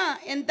గత్తైనా,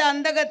 ఎంత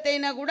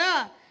అందగత్తైనా కూడా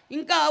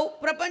ఇంకా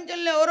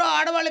ప్రపంచంలో ఎవరో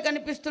ఆడవాళ్ళు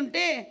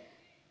కనిపిస్తుంటే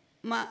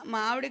మా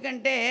ఆవిడ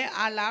కంటే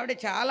వాళ్ళ ఆవిడ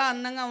చాలా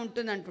అందంగా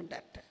ఉంటుంది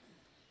అంటుంటారట.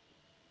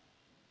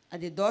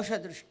 అది దోష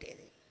దృష్టి.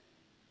 అది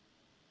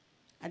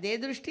అదే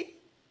దృష్టి,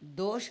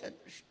 దోష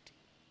దృష్టి.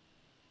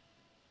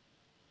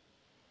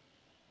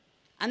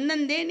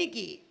 అందం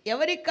దేనికి,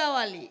 ఎవరికి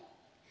కావాలి?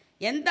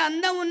 ఎంత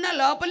అందం ఉన్నా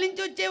లోపల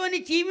నుంచి వచ్చేవని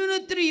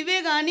చీమినొత్తులు ఇవే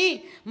కానీ,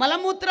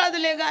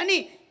 మలమూత్రాదులే కానీ,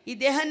 ఈ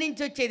దేహం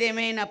నుంచి వచ్చేది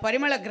ఏమైనా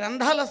పరిమళ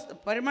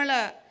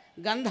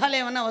గంధాలు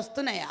ఏమైనా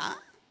వస్తున్నాయా?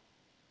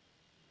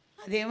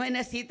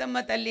 అదేమైనా సీతమ్మ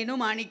తల్లిను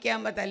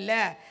మాణిక్యాంబ తల్లి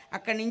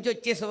అక్కడి నుంచి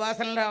వచ్చే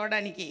సువాసనలు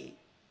రావడానికి?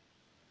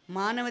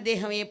 మానవ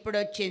దేహం ఎప్పుడు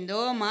వచ్చిందో,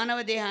 మానవ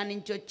దేహాన్ని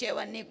నుంచి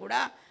వచ్చేవన్నీ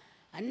కూడా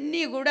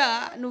అన్నీ కూడా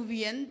నువ్వు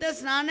ఎంత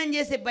స్నానం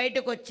చేసి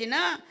బయటకు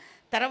వచ్చినా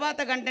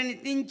తర్వాత గంటని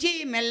నుంచి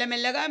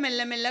మెల్లమెల్లగా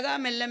మెల్లమెల్లగా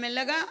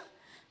మెల్లమెల్లగా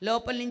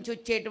లోపల నుంచి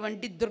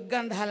వచ్చేటువంటి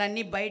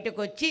దుర్గంధాలన్నీ బయటకు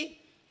వచ్చి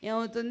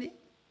ఏమవుతుంది?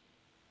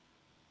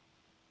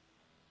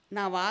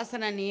 నా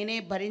వాసన నేనే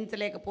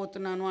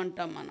భరించలేకపోతున్నాను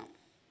అంటాం మనం.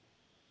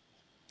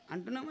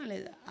 అంటున్నామా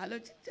లేదా?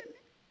 ఆలోచించండి.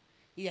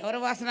 ఎవరి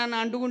వాసన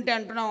అంటుకుంటే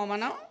అంటున్నామా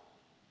మనం?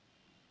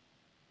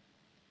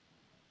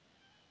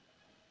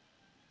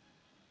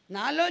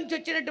 నాలోంచి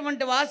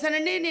వచ్చినటువంటి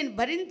వాసనని నేను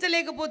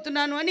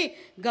భరించలేకపోతున్నాను అని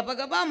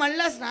గబగబా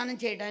మళ్ళా స్నానం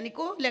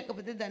చేయడానికో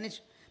లేకపోతే దాన్ని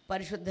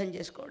పరిశుద్ధం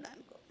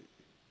చేసుకోవడానికో,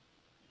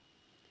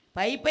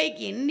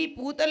 పైకి ఎన్ని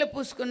పూతలు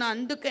పూసుకున్నా.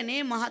 అందుకనే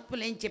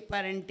మహాత్ములు ఏం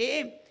చెప్పారంటే,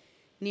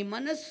 నీ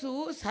మనస్సు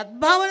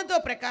సద్భావనతో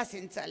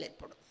ప్రకాశించాలి.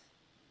 ఎప్పుడు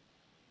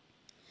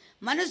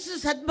మనస్సు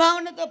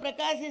సద్భావనతో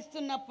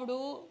ప్రకాశిస్తున్నప్పుడు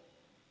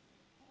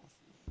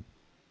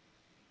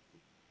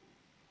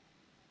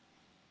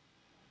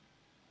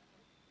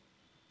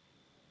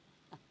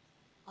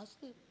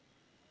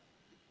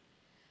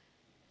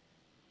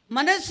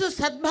మనస్సు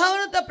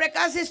సద్భావనతో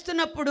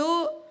ప్రకాశిస్తున్నప్పుడు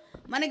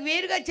మనకు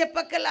వేరుగా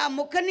చెప్పక్కల ఆ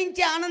ముఖం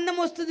నుంచి ఆనందం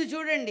వస్తుంది.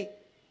 చూడండి,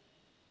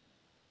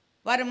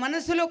 వారి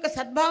మనస్సులో ఒక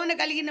సద్భావన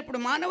కలిగినప్పుడు,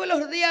 మానవుల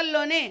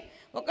హృదయాల్లోనే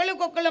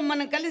ఒకళ్ళకొకళ్ళు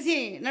మనం కలిసి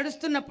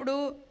నడుస్తున్నప్పుడు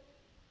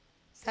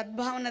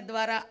సద్భావన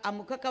ద్వారా ఆ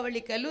ముఖ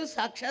కవళికలు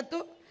సాక్షాత్తు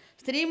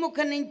స్త్రీ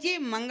ముఖం నుంచి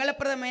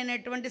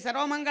మంగళప్రదమైనటువంటి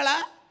సర్వమంగళ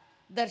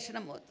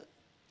దర్శనం అవుతుంది.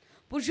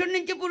 పురుషుడి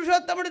నుంచి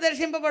పురుషోత్తముడు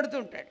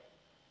దర్శింపబడుతుంటాడు.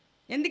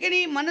 ఎందుకని?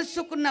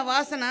 మనస్సుకున్న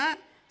వాసన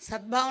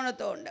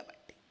సద్భావనతో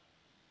ఉండబట్టి.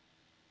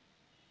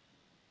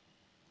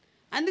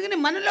 అందుకని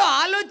మనలో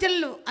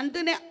ఆలోచనలు,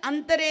 అందుకనే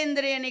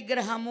అంతరేంద్రియ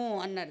నిగ్రహము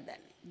అన్నారు.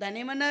 దాన్ని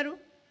ఏమన్నారు?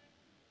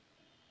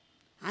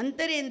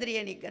 అంతరేంద్రియ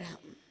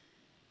నిగ్రహం.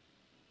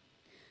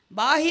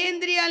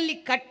 బాహ్యేంద్రియాల్ని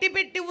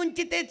కట్టిపెట్టి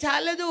ఉంచితే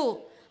చాలదు,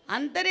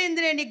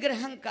 అంతరేంద్రియ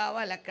నిగ్రహం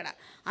కావాలి. అక్కడ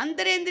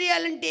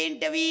అంతరేంద్రియాలంటే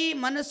ఏంటవి?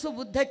 మనస్సు,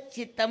 బుద్ధ,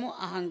 చిత్తము,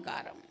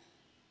 అహంకారం.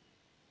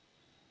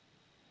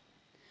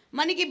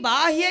 మనకి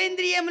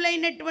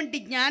బాహ్యేంద్రియములైనటువంటి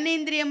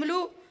జ్ఞానేంద్రియములు,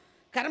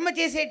 కర్మ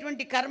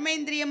చేసేటువంటి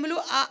కర్మేంద్రియములు,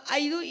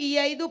 ఈ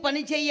ఐదు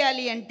పని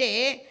చేయాలి అంటే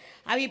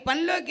అవి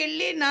పనిలోకి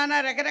వెళ్ళి నానా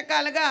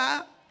రకరకాలుగా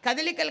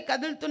కదలికలు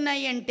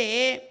కదులుతున్నాయి అంటే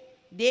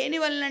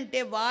దేనివల్లంటే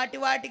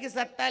వాటికి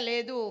సత్తా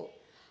లేదు,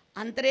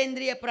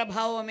 అంతరేంద్రియ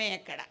ప్రభావమే.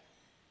 అక్కడ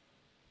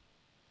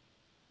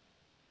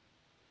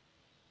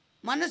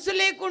మనసు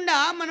లేకుండా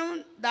మనం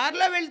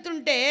దారిలో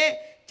వెళ్తుంటే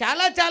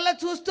చాలా చాలా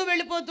చూస్తూ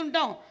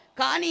వెళ్ళిపోతుంటాం.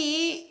 కానీ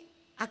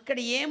అక్కడ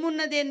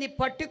ఏమున్నది ఏంది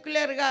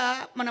పర్టికులర్గా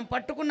మనం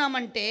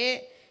పట్టుకున్నామంటే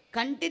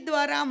కంటి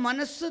ద్వారా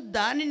మనస్సు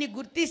దానిని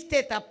గుర్తిస్తే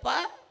తప్ప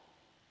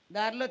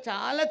దారిలో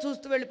చాలా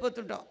చూస్తూ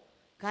వెళ్ళిపోతుంటాం.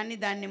 కానీ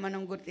దాన్ని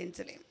మనం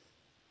గుర్తించలేం.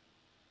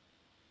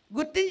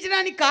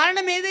 గుర్తించడానికి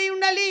కారణం ఏదై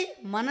ఉండాలి?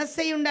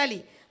 మనస్సై ఉండాలి.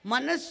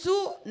 మనస్సు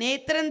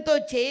నేత్రంతో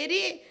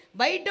చేరి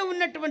బయట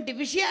ఉన్నటువంటి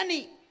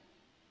విషయాన్ని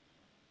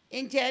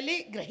ఏం చేయాలి?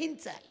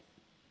 గ్రహించాలి.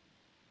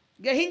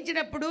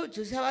 గ్రహించినప్పుడు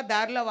చూసావా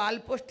దారిలో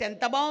వాల్ పోస్ట్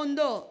ఎంత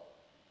బాగుందో,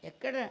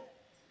 ఎక్కడ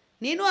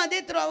నేను అదే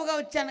త్రోవగా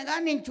వచ్చానుగా,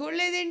 నేను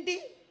చూడలేదేంటి?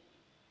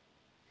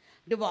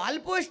 అంటే వాల్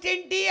పోస్ట్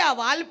ఏంటి? ఆ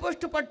వాల్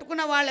పోస్ట్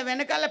పట్టుకున్న వాళ్ళ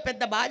వెనకాల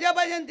పెద్ద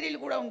బాజాభజంత్రీలు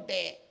కూడా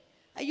ఉంటే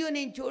అయ్యో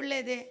నేను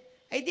చూడలేదే,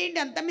 అయితే ఏంటి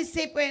అంత మిస్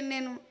అయిపోయాను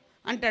నేను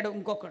అంటాడు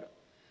ఇంకొకడు.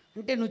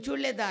 అంటే నువ్వు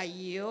చూడలేదా?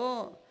 అయ్యో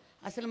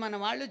అసలు మన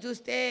వాళ్ళు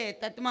చూస్తే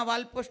తత్మ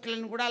వాల్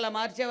పోస్టులను కూడా అలా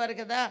మార్చేవారు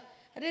కదా.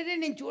 అరే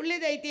నేను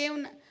చూడలేదు, అయితే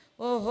ఏమన్నా?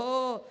 ఓహో,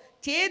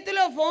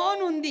 చేతిలో ఫోన్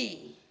ఉంది,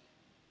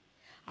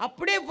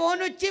 అప్పుడే ఫోన్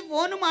వచ్చి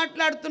ఫోను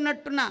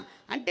మాట్లాడుతున్నట్టున్నా.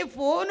 అంటే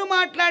ఫోను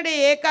మాట్లాడే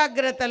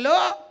ఏకాగ్రతలో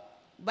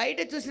బయట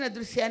చూసిన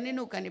దృశ్యాన్ని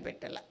నువ్వు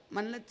కనిపెట్టాల.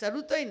 మనలో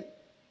జరుగుతోంది.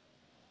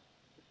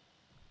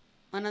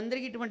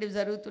 మనందరికీ ఇటువంటివి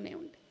జరుగుతూనే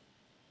ఉంటాయి.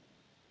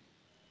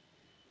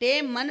 అంటే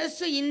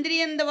మనస్సు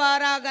ఇంద్రియం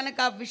ద్వారా గనక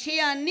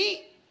విషయాన్ని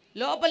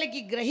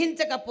లోపలికి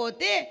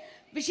గ్రహించకపోతే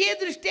విషయ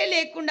దృష్టే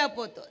లేకుండా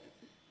పోతుంది.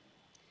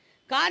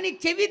 కానీ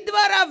చెవి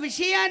ద్వారా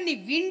విషయాన్ని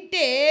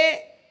వింటే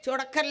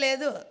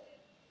చూడక్కర్లేదు.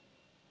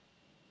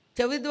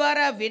 చెవి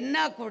ద్వారా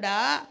విన్నా కూడా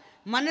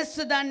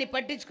మనస్సు దాన్ని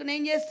పట్టించుకుని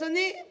ఏం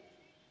చేస్తుంది?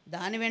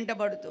 దాని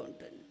వెంటబడుతూ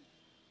ఉంటుంది.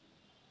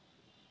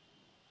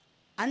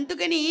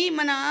 అందుకని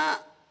మన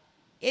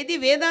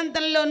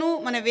వేదాంతంలోనూ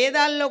మన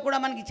వేదాల్లో కూడా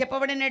మనకి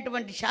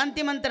చెప్పబడినటువంటి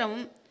శాంతి మంత్రం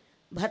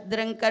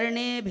భద్రం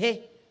కర్ణేభే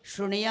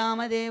శృణుయామ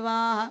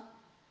దేవాః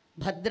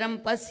భద్రం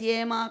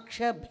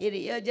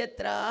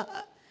పశ్యేమాక్షభిర్యజత్రాః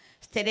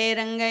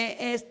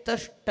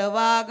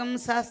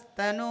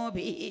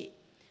స్థిరైరంగైస్తుష్టవాగంసస్తనూభిః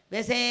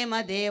వ్యసేమ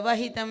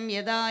దేవహితం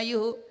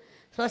యదాయుః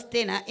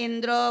స్వస్తి న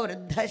ఇంద్రో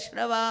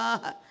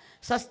వృద్ధశ్రవాః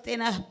స్వస్తి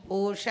నః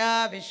పూషా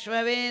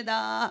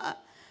విశ్వవేదాః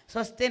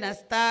స్వస్తి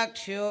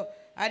నస్తాక్ష్యో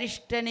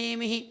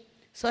అరిష్టనేమిః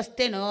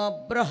స్వస్తి నో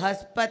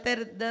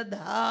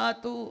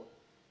బృహస్పతిర్దధాతు.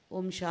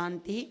 ఓం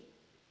శాంతి,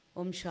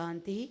 ఓం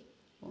శాంతి,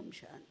 ఓం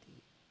శాంతి.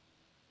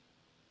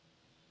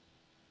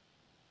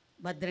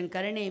 భద్రం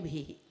కర్ణేభిః,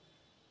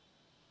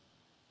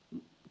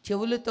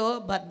 చెవులతో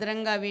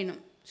భద్రంగా విను.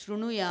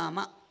 శృణుయామ,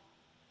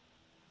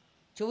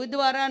 చెవు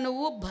ద్వారా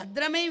నువ్వు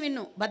భద్రమే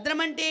విను. భద్రం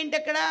అంటే ఏంటి?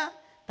 అక్కడ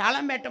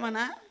తాళం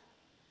పెట్టమనా?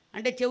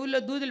 అంటే చెవుల్లో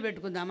దూదులు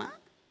పెట్టుకుందామా?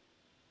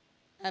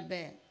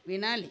 అబ్బే,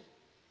 వినాలి.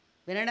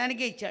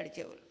 వినడానికే ఇచ్చాడు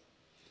చెవులు.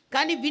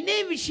 కానీ వినే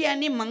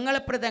విషయాన్ని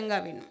మంగళప్రదంగా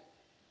విను.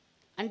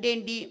 అంటే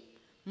ఏంటి?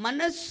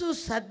 మనస్సు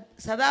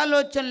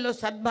సదాలోచనలో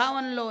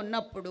సద్భావనలో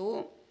ఉన్నప్పుడు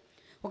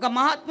ఒక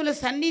మహాత్ముల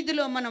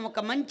సన్నిధిలో మనం ఒక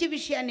మంచి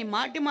విషయాన్ని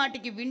మాటి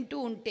మాటికి వింటూ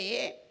ఉంటే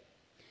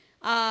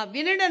ఆ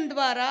వినడం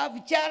ద్వారా,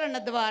 విచారణ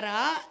ద్వారా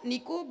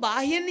నీకు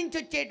బాహ్యం నుంచి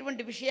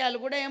వచ్చేటువంటి విషయాలు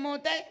కూడా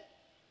ఏమవుతాయి?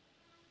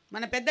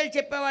 మన పెద్దలు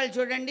చెప్పేవాళ్ళు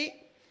చూడండి,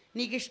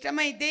 నీకు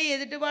ఇష్టమైతే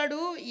ఎదుటివాడు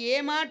ఏ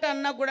మాట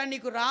అన్నా కూడా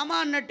నీకు రామ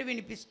అన్నట్టు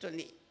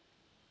వినిపిస్తుంది.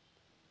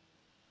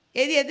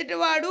 ఏది?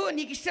 ఎదుటివాడు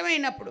నీకు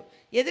ఇష్టమైనప్పుడు.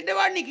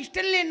 ఎదుటివాడు నీకు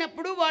ఇష్టం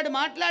లేనప్పుడు వాడు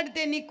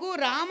మాట్లాడితే నీకు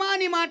రామ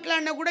అని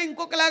మాట్లాడినా కూడా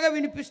ఇంకొకలాగా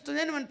వినిపిస్తుంది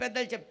అని మన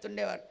పెద్దలు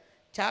చెప్తుండేవారు.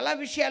 చాలా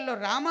విషయాల్లో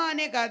రామ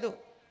అనే కాదు,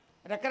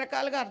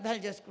 రకరకాలుగా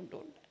అర్థాలు చేసుకుంటూ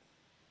ఉంటారు.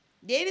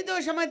 దేని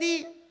దోషం అది?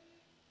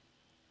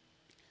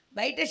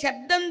 బయట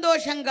శబ్దం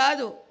దోషం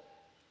కాదు,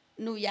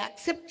 నువ్వు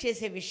యాక్సెప్ట్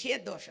చేసే విషయ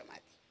దోషం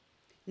అది.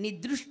 నీ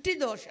దృష్టి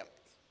దోషం.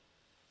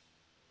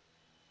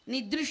 నీ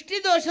దృష్టి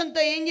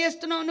దోషంతో ఏం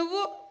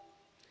చేస్తున్నావు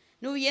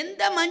నువ్వు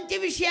ఎంత మంచి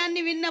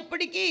విషయాన్ని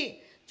విన్నప్పటికీ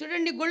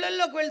చూడండి,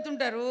 గుళ్ళల్లోకి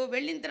వెళ్తుంటారు.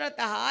 వెళ్ళిన తర్వాత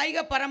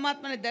హాయిగా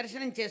పరమాత్మని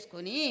దర్శనం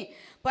చేసుకొని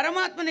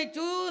పరమాత్మని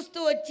చూస్తూ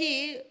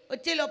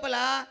వచ్చే లోపల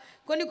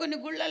కొన్ని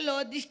గుళ్ళల్లో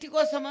దిష్టి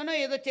కోసమనో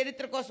ఏదో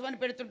చరిత్ర కోసమని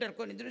పెడుతుంటారు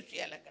కొన్ని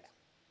దృశ్యాలు. అక్కడ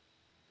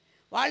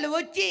వాళ్ళు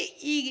వచ్చి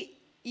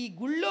ఈ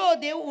గుళ్ళో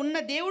ఉన్న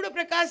దేవుడు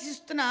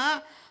ప్రకాశిస్తున్న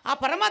ఆ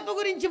పరమాత్మ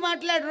గురించి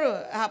మాట్లాడరు.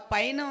 ఆ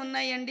పైన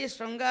ఉన్నాయండి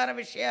శృంగార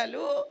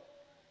విషయాలు,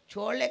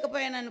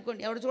 చూడలేకపోయాను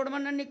అనుకోండి. ఎవడు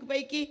చూడమన్నాడు నీకు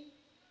పైకి?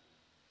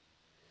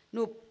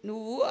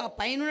 నువ్వు ఆ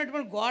పైన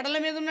ఉన్నటువంటి గోడల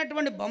మీద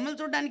ఉన్నటువంటి బొమ్మలు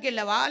చూడడానికి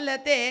వెళ్ళావా?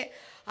 లేకపోతే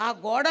ఆ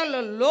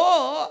గోడలలో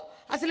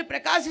అసలు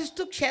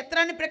ప్రకాశిస్తూ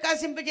క్షేత్రాన్ని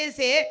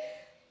ప్రకాశింపజేసే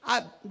ఆ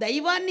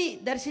దైవాన్ని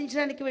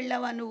దర్శించడానికి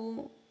వెళ్ళావా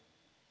నువ్వు?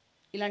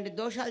 ఇలాంటి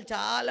దోషాలు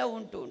చాలా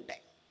ఉంటూ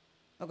ఉంటాయి.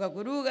 ఒక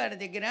గురువు గారి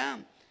దగ్గర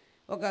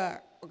ఒక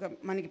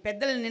మనకి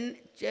పెద్దలు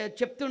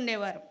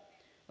చెప్తుండేవారు.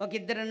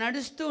 ఇద్దరు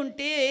నడుస్తూ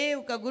ఉంటే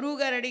ఒక గురువు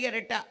గారు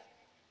అడిగారట,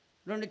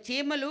 రెండు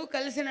చీమలు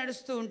కలిసి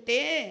నడుస్తూ ఉంటే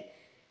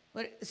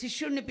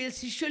శిష్యుల్ని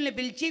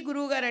పిలిచి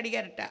గురువుగారు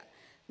అడిగారట,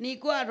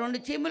 నీకు ఆ రెండు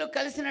చీమలు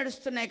కలిసి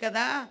నడుస్తున్నాయి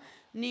కదా,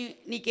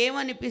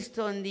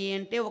 నీకేమనిపిస్తోంది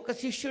అంటే, ఒక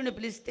శిష్యుడిని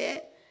పిలిస్తే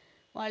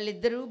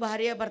వాళ్ళిద్దరూ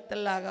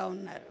భార్యాభర్తల్లాగా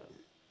ఉన్నారు,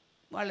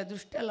 వాళ్ళ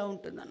దృష్టి అలా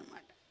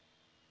ఉంటుందన్నమాట.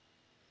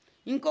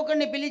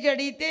 ఇంకొకరిని పిలిచి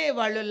అడిగితే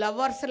వాళ్ళు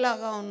లవర్స్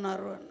లాగా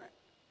ఉన్నారు అన్నారు.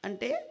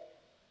 అంటే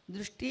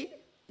దృష్టి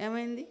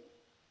ఏమైంది?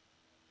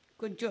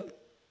 కొంచెం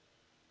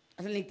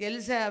అసలు నీకు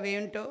తెలుసా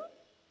అవేంటో?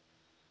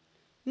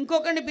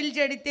 ఇంకొకరిని పిలిచి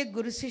అడిగితే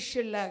గురు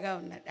శిష్యుల్లాగా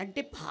ఉన్నారు.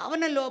 అంటే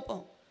భావన లోపం.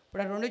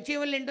 ఇప్పుడు ఆ రెండు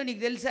చీమలు ఏంటో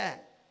నీకు తెలుసా?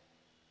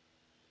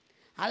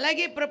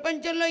 అలాగే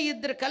ప్రపంచంలో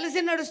ఇద్దరు కలిసి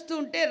నడుస్తూ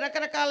ఉంటే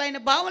రకరకాలైన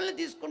భావనలు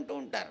తీసుకుంటూ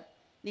ఉంటారు.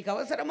 నీకు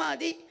అవసరమా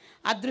అది?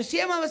 ఆ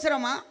దృశ్యం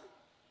అవసరమా?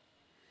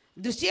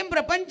 దృశ్యం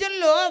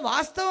ప్రపంచంలో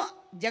వాస్తవం.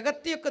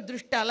 జగత్తు యొక్క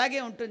దృష్టి అలాగే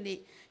ఉంటుంది.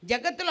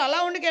 జగత్తులో అలా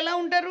ఉండక ఎలా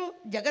ఉంటారు?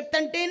 జగత్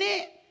అంటేనే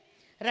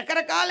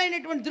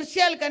రకరకాలైనటువంటి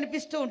దృశ్యాలు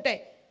కనిపిస్తూ ఉంటాయి.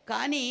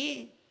 కానీ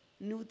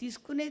నువ్వు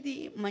తీసుకునేది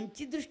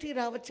మంచి దృష్టికి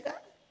రావచ్చుగా.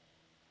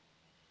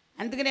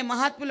 అందుకనే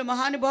మహాత్ములు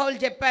మహానుభావులు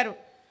చెప్పారు,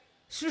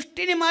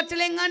 సృష్టిని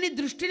మార్చలేం కానీ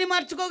దృష్టిని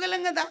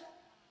మార్చుకోగలం కదా.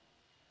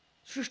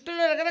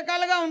 సృష్టిలో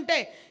రకరకాలుగా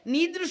ఉంటాయి.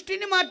 నీ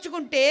దృష్టిని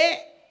మార్చుకుంటే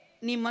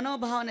నీ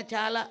మనోభావన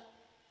చాలా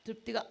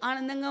తృప్తిగా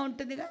ఆనందంగా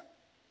ఉంటుందిగా.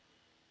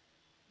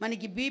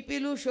 మనకి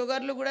బీపీలు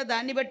షుగర్లు కూడా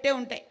దాన్ని బట్టే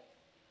ఉంటాయి.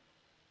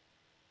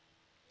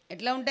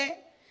 ఎట్లా ఉంటాయి?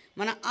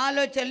 మన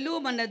ఆలోచనలు,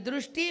 మన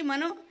దృష్టి,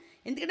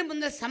 ఎందుకంటే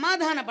ముందర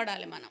సమాధాన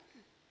పడాలి. మనం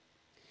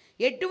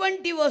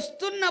ఎటువంటి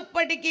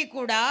వస్తున్నప్పటికీ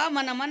కూడా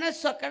మన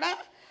మనస్సు అక్కడ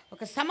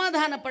ఒక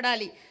సమాధాన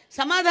పడాలి.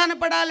 సమాధాన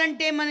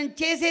పడాలంటే మనం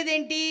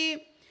చేసేదేంటి?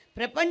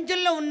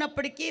 ప్రపంచంలో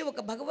ఉన్నప్పటికీ ఒక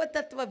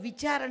భగవతత్వ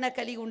విచారణ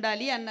కలిగి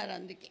ఉండాలి అన్నారు.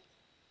 అందుకే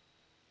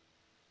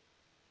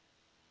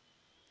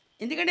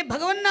ఎందుకంటే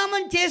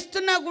భగవన్నామం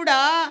చేస్తున్నా కూడా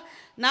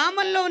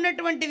నామంలో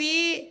ఉన్నటువంటివి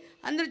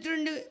అందరూ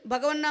చూడండి,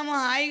 భగవన్నామం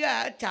హాయిగా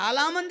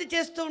చాలామంది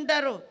చేస్తూ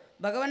ఉంటారు.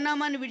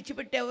 భగవన్నామాన్ని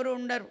విడిచిపెట్టి ఎవరు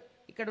ఉండరు.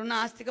 ఇక్కడ ఉన్న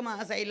ఆస్తిక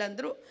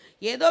మహాశైలందరూ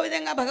ఏదో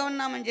విధంగా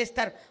భగవన్నామం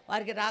చేస్తారు.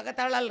 వారికి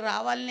రాగతాళాలు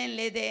రావాలనే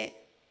లేదే.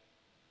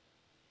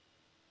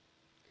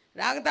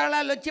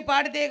 రాగతాళాలు వచ్చి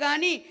పాడితే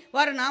కానీ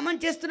వారు నామం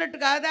చేస్తున్నట్టు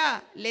కాదా?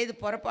 లేదు,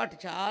 పొరపాటు,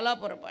 చాలా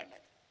పొరపాటు.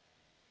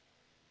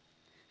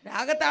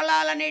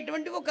 రాగతాళాలు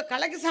అనేటువంటివి ఒక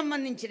కళకి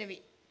సంబంధించినవి.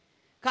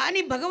 కానీ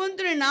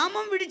భగవంతుని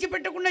నామం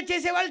విడిచిపెట్టకుండా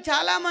చేసేవాళ్ళు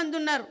చాలామంది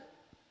ఉన్నారు.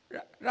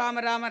 రామ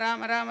రామ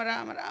రామ రామ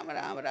రామ రామ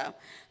రామ రామ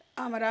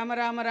రామ రామ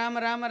రామ రామ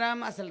రామ రామ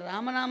అసలు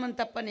రామనామం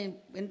తప్ప నేను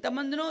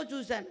ఎంతమందినో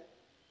చూశాను.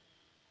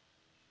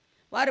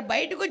 వారు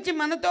బయటకు వచ్చి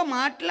మనతో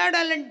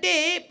మాట్లాడాలంటే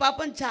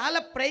పాపం చాలా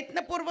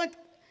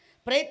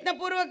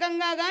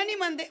ప్రయత్నపూర్వకంగా కానీ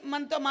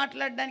మనతో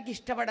మాట్లాడడానికి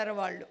ఇష్టపడరు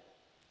వాళ్ళు.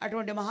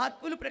 అటువంటి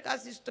మహాత్ములు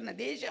ప్రకాశిస్తున్న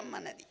దేశం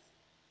మనది.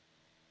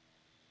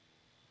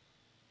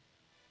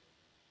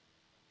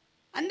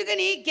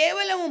 అందుకని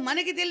కేవలం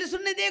మనకి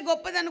తెలుసున్నదే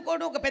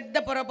గొప్పదనుకోవడం ఒక పెద్ద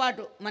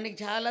పొరపాటు. మనకి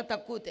చాలా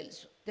తక్కువ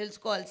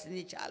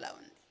తెలుసుకోవాల్సింది చాలా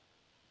ఉంది.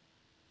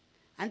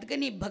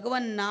 అందుకని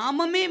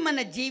భగవన్నామమే మన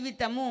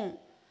జీవితము.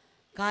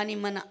 కానీ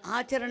మన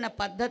ఆచరణ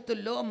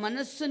పద్ధతుల్లో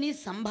మనస్సుని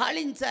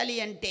సంభాళించాలి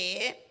అంటే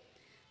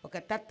ఒక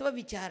తత్వ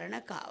విచారణ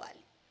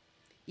కావాలి.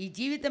 ఈ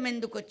జీవితం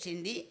ఎందుకు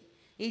వచ్చింది?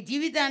 ఈ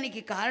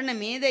జీవితానికి కారణం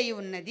ఏదై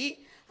ఉన్నది?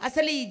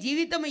 అసలు ఈ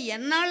జీవితం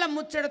ఎన్నాళ్ళ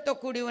ముచ్చటతో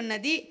కూడి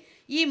ఉన్నది?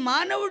 ఈ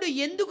మానవుడు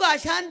ఎందుకు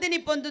అశాంతిని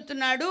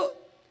పొందుతున్నాడు?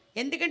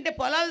 ఎందుకంటే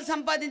పొలాలు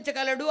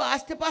సంపాదించగలడు,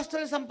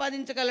 ఆస్తిపాస్తులు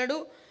సంపాదించగలడు,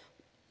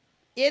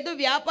 ఏదో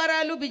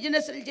వ్యాపారాలు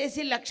బిజినెస్లు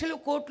చేసి లక్షలు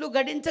కోట్లు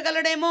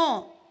గడించగలడేమో,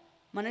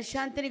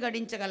 మనశ్శాంతిని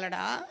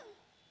గడించగలడా?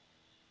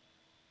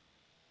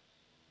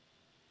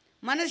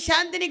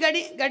 మనశ్శాంతిని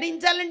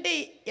గడించాలంటే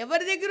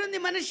ఎవరి దగ్గర ఉంది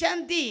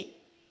మనశ్శాంతి?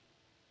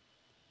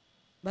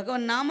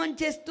 భగవన్నామం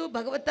చేస్తూ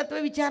భగవతత్వ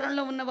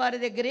విచారంలో ఉన్న వారి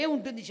దగ్గరే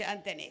ఉంటుంది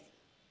శాంతి అనేది.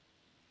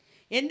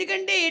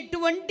 ఎందుకంటే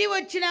ఎటువంటి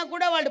వచ్చినా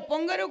కూడా వాళ్ళు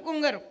పొంగరు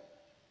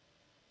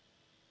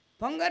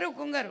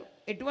కుంగరు.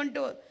 ఎటువంటి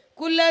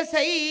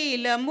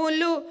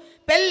కులశైలములు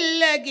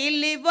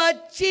పెళ్ళగిలి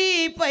వచ్చి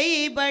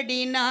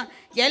పైబడిన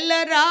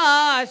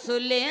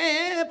జలరాసులే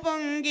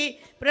పొంగి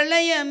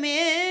ప్రళయమే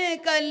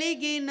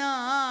కలిగిన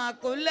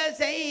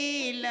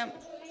కులశైలం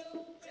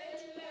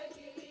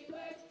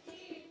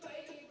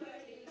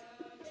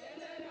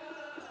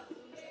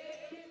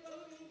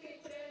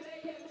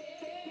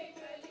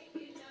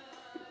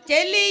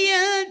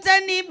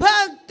చెలియచని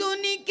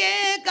భక్తునికే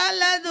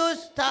కలదు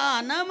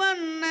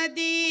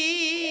స్థానమన్నది.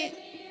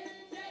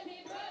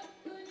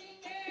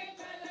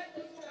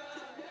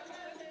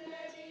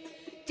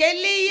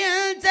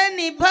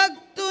 చెలియచని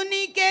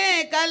భక్తునికే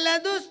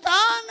కలదు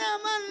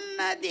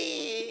స్థానమన్నది.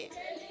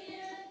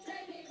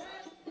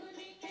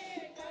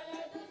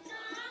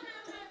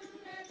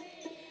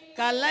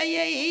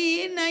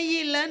 కలయైన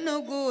ఇలను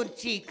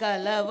గూర్చి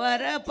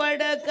కలవరపడకన్నది.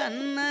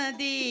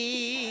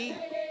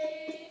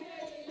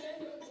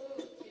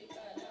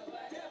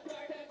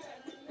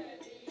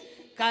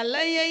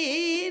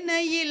 కలయైన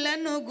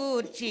ఇలను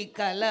గూర్చి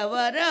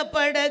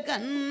కలవరపడకన్నది.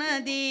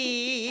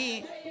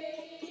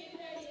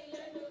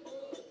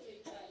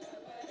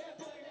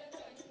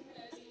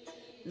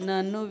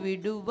 నన్ను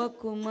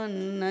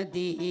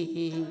విడువకుమన్నది.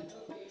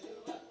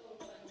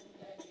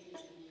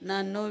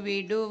 నన్ను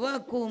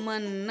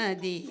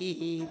విడువకుమన్నది.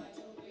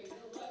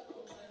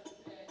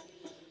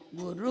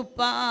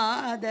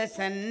 గురుపాద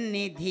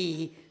సన్నిధి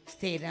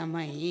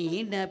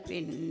స్థిరమైన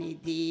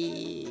పెన్నిధి.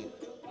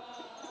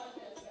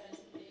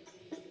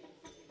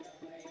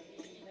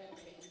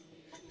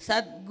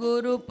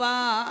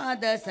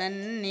 సద్గురుపాద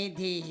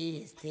సన్నిధి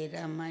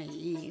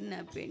స్థిరమైన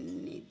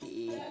పెన్నిధి.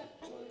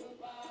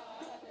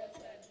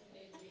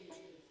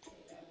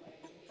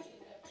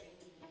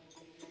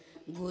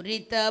 గురి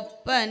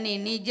తప్పని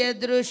నిజ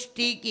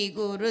దృష్టికి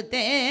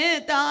గురుతే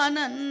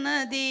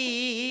తానన్నది.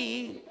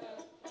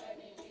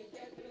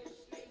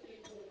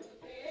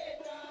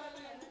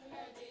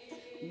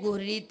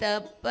 గురి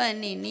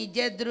తప్పని నిజ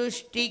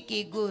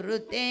దృష్టికి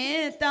గురుతే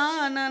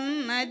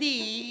తానన్నది.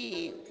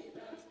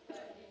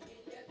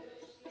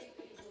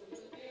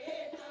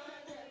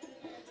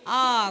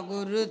 ఆ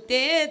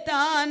గురుతే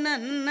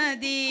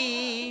తానన్నది.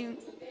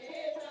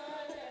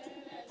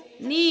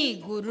 నీ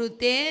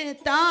గురుతే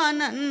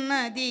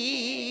తానన్నది.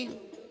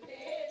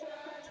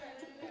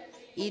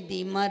 ఇది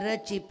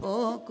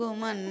మరచిపోకుమన్నది.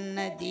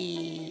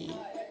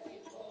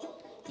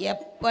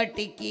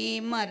 ఎప్పటికీ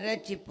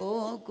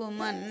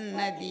మరచిపోకుమన్నది.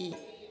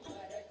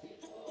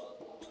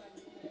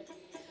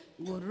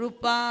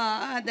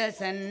 గురుపాద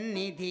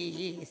సన్నిధి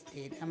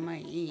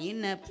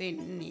స్థిరమైన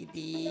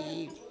పెన్నిధి.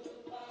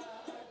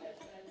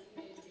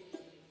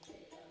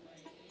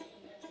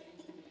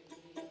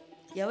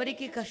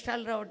 ఎవరికి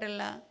కష్టాలు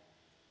రావటంలా?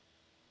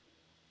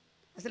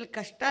 అసలు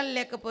కష్టాలు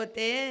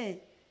లేకపోతే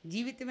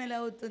జీవితం ఎలా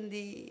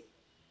అవుతుంది?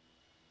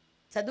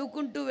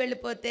 చదువుకుంటూ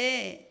వెళ్ళిపోతే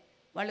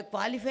వాళ్ళు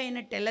క్వాలిఫై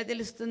అయినట్టు ఎలా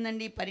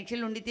తెలుస్తుందండి?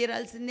 పరీక్షలు ఉండి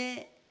తీరాల్సిందే.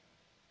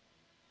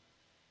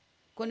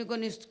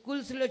 కొన్ని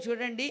స్కూల్స్లో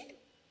చూడండి,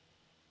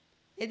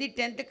 ఇది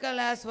 10th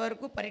క్లాస్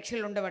వరకు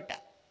పరీక్షలు ఉండవట.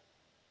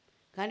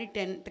 కానీ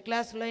 10th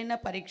క్లాస్లో అయినా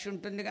పరీక్ష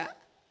ఉంటుందిగా.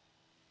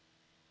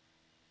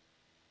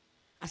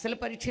 అసలు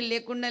పరీక్షలు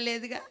లేకుండా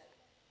లేదుగా.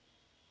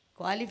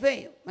 క్వాలిఫై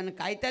మన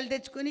కాగితాలు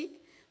తెచ్చుకొని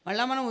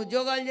మళ్ళీ మనం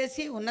ఉద్యోగాలు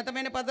చేసి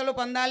ఉన్నతమైన పదవులు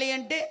పొందాలి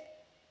అంటే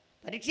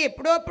పరీక్ష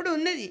ఎప్పుడో అప్పుడు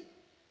ఉన్నది.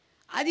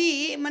 అది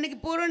మనకి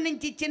పూర్వం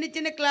నుంచి చిన్న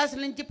చిన్న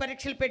క్లాసుల నుంచి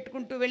పరీక్షలు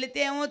పెట్టుకుంటూ వెళితే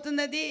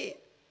ఏమవుతుంది? అది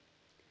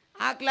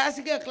ఆ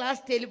క్లాసుకి ఆ క్లాస్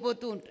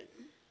తేలిపోతూ ఉంటుంది.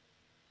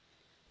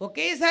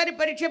 ఒకేసారి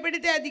పరీక్ష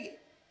పెడితే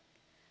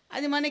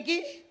అది మనకి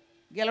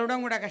గెలవడం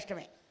కూడా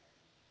కష్టమే.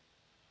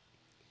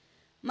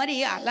 మరి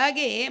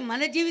అలాగే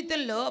మన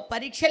జీవితంలో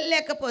పరీక్షలు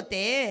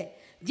లేకపోతే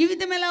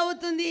జీవితం ఎలా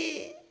అవుతుంది?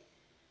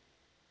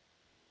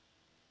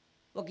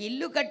 ఒక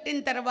ఇల్లు కట్టిన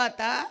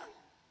తర్వాత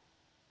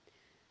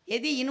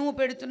ఇనుము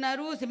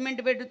పెడుతున్నారు, సిమెంట్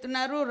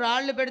పెడుతున్నారు,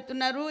 రాళ్ళు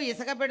పెడుతున్నారు,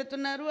 ఇసుక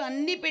పెడుతున్నారు,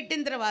 అన్నీ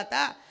పెట్టిన తర్వాత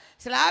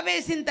స్లాబ్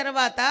వేసిన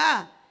తర్వాత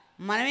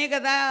మనమే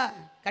కదా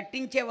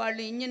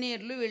కట్టించేవాళ్ళు,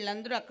 ఇంజనీర్లు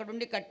వీళ్ళందరూ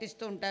అక్కడుండి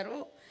కట్టిస్తూ ఉంటారు.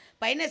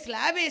 పైన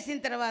స్లాబ్ వేసిన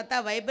తర్వాత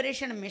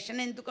వైబ్రేషన్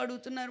మిషన్ ఎందుకు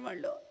అడుగుతున్నారు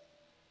వాళ్ళు?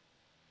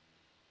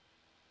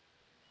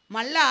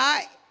 మళ్ళా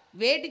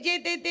వేటి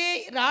చేతైతే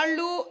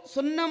రాళ్ళు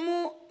సున్నము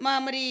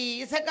మరి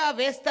ఇసుక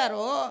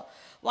వేస్తారో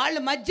వాళ్ళు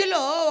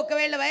మధ్యలో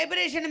ఒకవేళ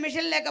వైబ్రేషన్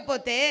మిషన్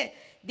లేకపోతే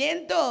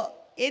దేంతో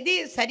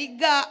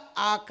సరిగ్గా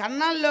ఆ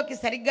కన్నాల్లోకి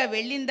సరిగ్గా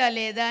వెళ్ళిందా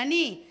లేదా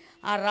అని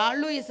ఆ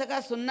రాళ్ళు ఇసుక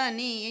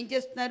సున్నాన్ని ఏం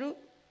చేస్తున్నారు?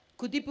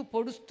 కుదిపి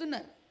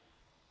పొడుస్తున్నారు,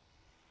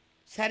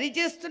 సరి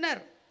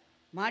చేస్తున్నారు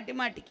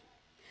మాటికి.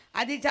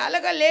 అది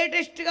చాలాగా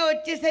లేటెస్ట్గా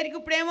వచ్చేసరికి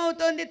ఇప్పుడు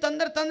ఏమవుతోంది?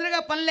 తొందరగా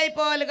పనులు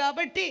అయిపోవాలి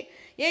కాబట్టి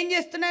ఏం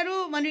చేస్తున్నారు?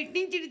 మనం ఇటు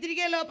నుంచి ఇటు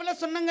తిరిగే లోపల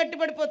సున్నం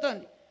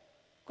గట్టిపడిపోతుంది,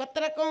 కొత్త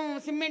రకం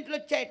సిమెంట్లు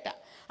వచ్చాయట.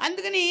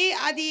 అందుకని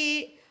అది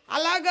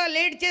అలాగా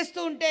లేట్ చేస్తూ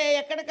ఉంటే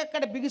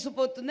ఎక్కడికక్కడ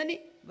బిగుసిపోతుందని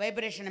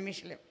వైబ్రేషన్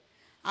మిషన్.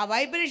 ఆ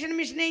వైబ్రేషన్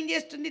మిషన్ ఏం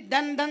చేస్తుంది?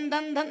 దన్ దన్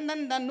దన్ దన్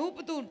దన్ దాన్ని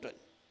ఊపుతూ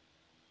ఉంటుంది.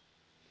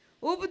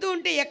 ఊపుతూ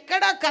ఉంటే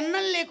ఎక్కడా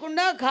కన్నం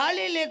లేకుండా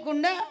ఖాళీ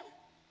లేకుండా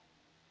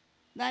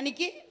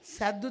దానికి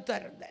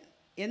సర్దుతారు దాన్ని.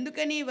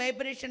 ఎందుకని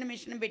వైబ్రేషన్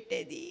మిషన్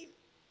పెట్టేది?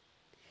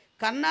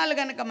 కన్నాలు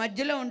కనుక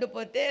మధ్యలో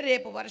ఉండిపోతే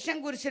రేపు వర్షం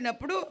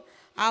కురిసినప్పుడు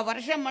ఆ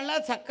వర్షం మళ్ళా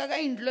చక్కగా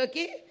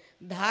ఇంట్లోకి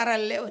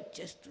ధారల్లే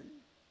వచ్చేస్తుంది.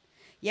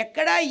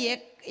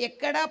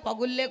 ఎక్కడా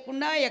పగులు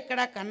లేకుండా,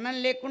 ఎక్కడా కన్నం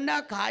లేకుండా,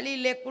 ఖాళీ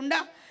లేకుండా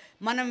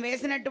మనం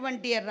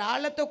వేసినటువంటి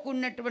రాళ్లతో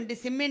కూడినటువంటి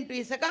సిమెంటు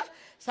ఇసుక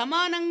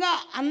సమానంగా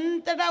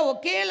అంతటా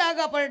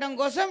ఒకేలాగా పడడం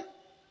కోసం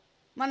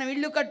మనం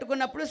ఇల్లు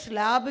కట్టుకున్నప్పుడు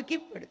స్లాబ్కి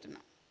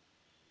పెడుతున్నాం.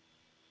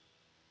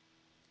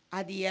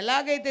 అది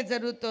ఎలాగైతే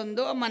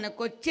జరుగుతుందో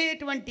మనకు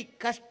వచ్చేటువంటి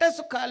కష్ట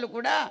సుఖాలు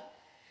కూడా,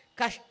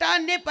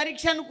 కష్టాన్నే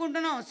పరీక్ష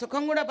అనుకుంటున్నాం,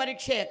 సుఖం కూడా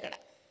పరీక్షే అక్కడ.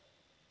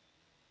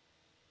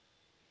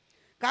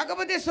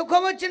 కాకపోతే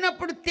సుఖం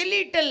వచ్చినప్పుడు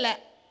తెలియటల్లా,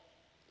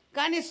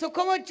 కానీ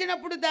సుఖం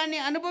వచ్చినప్పుడు దాన్ని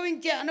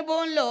అనుభవించే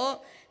అనుభవంలో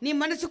నీ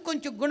మనసుకు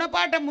కొంచెం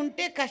గుణపాఠం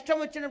ఉంటే కష్టం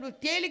వచ్చినప్పుడు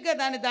తేలిగ్గా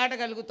దాన్ని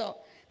దాటగలుగుతావు.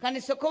 కానీ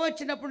సుఖం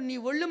వచ్చినప్పుడు నీ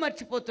ఒళ్ళు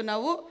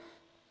మర్చిపోతున్నావు,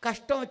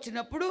 కష్టం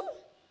వచ్చినప్పుడు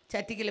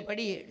చతికిల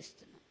పడి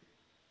ఏడుస్తున్నావు.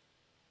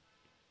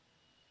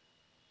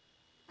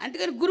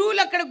 అందుకని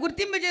గురువులు అక్కడ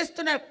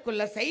గుర్తింపజేస్తున్నారు,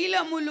 కుల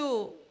శైలములు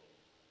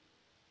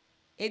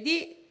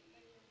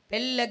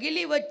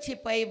పెళ్ళగిలి వచ్చి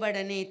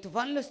పైబడని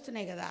తుఫాన్లు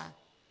వస్తున్నాయి కదా.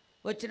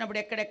 వచ్చినప్పుడు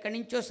ఎక్కడెక్కడి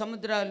నుంచో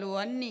సముద్రాలు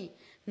అన్నీ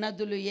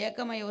నదులు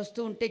ఏకమై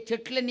వస్తూ ఉంటే,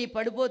 చెట్లన్నీ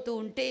పడిపోతూ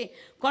ఉంటే,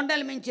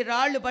 కొండల మించి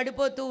రాళ్ళు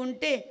పడిపోతూ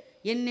ఉంటే,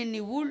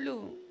 ఎన్నెన్ని ఊళ్ళు.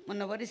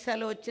 మొన్న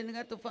ఒరిస్సాలో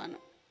వచ్చిందిగా తుఫాను.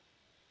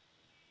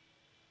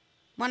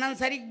 మనం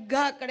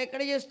సరిగ్గా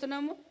అక్కడెక్కడ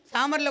చేస్తున్నాము?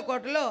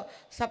 సామర్లకోటలో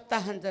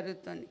సప్తాహం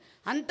జరుగుతుంది.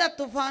 అంతా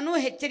తుఫాను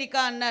హెచ్చరిక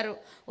అన్నారు,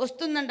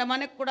 వస్తుందంట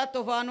మనకు కూడా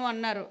తుఫాను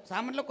అన్నారు,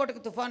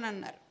 సామర్లకోటకు తుఫాను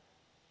అన్నారు.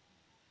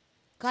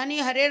 కానీ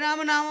హరే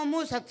రామనామము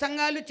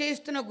సత్సంగాలు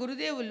చేస్తున్న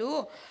గురుదేవులు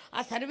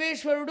ఆ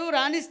సర్వేశ్వరుడు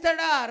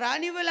రాణిస్తాడా?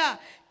 రానివలా.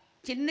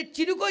 చిన్న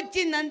చిరుకు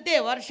వచ్చిందంతే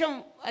వర్షం,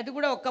 అది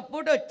కూడా ఒక్క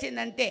పూట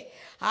వచ్చిందంతే.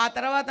 ఆ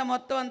తర్వాత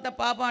మొత్తం అంతా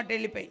పాపం అటు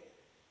వెళ్ళిపోయింది.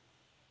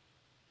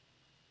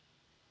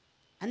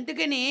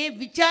 అందుకని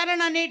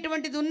విచారణ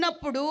అనేటువంటిది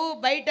ఉన్నప్పుడు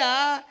బయట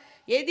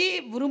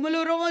ఉరుములు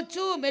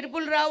రావచ్చు,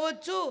 మెరుపులు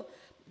రావచ్చు,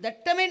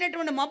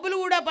 దట్టమైనటువంటి మబ్బులు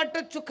కూడా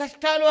పట్టొచ్చు,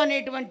 కష్టాలు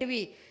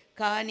అనేటువంటివి.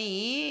 కానీ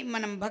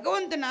మనం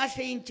భగవంతుని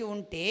ఆశ్రయించి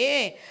ఉంటే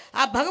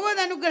ఆ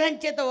భగవద్ అనుగ్రహం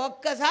చేత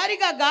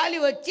ఒక్కసారిగా గాలి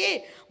వచ్చి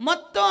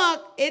మొత్తం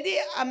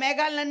ఆ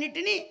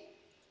మేఘాలన్నిటినీ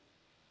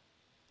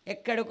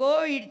ఎక్కడికో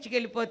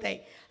ఈడ్చుకెళ్ళిపోతాయి.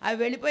 అవి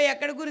వెళ్ళిపోయి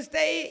ఎక్కడ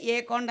కురుస్తాయి? ఏ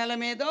కొండల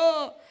మీదో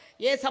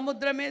ఏ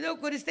సముద్రం మీదో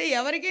కురిస్తే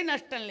ఎవరికీ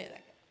నష్టం లేదు.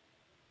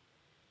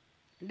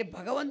 అంటే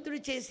భగవంతుడు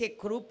చేసే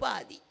కృప,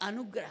 అది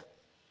అనుగ్రహం.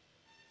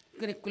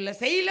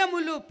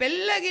 కులశైలములు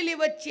పెళ్ళగిలి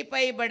వచ్చి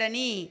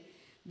పైబడని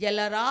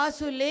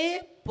జలరాసులే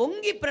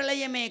పొంగి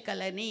ప్రళయమే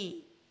కలని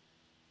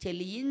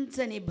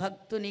చెలించని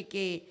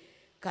భక్తునికే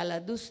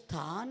కలదు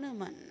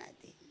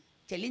స్థానమన్నది.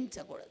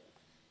 చలించకూడదు.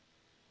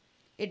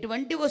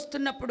 ఎటువంటి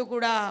వస్తున్నప్పుడు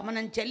కూడా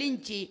మనం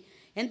చలించి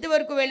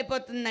ఎంతవరకు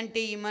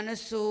వెళ్ళిపోతుందంటే ఈ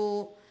మనస్సు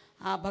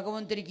ఆ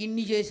భగవంతుడికి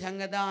ఇన్ని చేశాం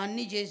కదా,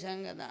 అన్ని చేశాం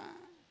కదా,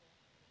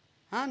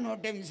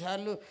 108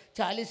 సార్లు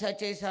చాలీసా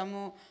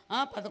చేశాము,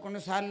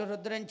 11 సార్లు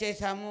రుద్రం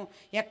చేశాము,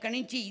 ఎక్కడి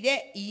నుంచి ఇదే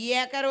ఈ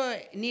ఏకరు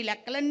నీ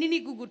లెక్కలన్నీ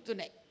నీకు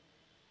గుర్తున్నాయి.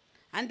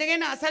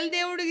 అంతేగాని అసలు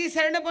దేవుడికి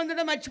శరణ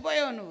పొందడం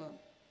మర్చిపోయావు నువ్వు.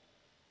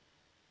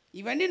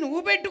 ఇవన్నీ నువ్వు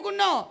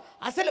పెట్టుకున్నావు.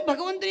 అసలు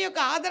భగవంతుని యొక్క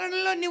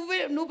ఆదరణలో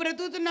నువ్వు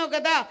బ్రతుకుతున్నావు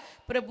కదా.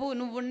 ప్రభు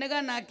నువ్వు ఉండగా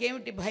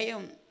నాకేమిటి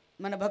భయం?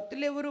 మన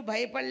భక్తులు ఎవరు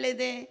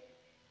భయపడలేదే.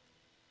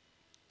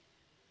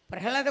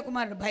 ప్రహ్లాద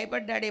కుమారుడు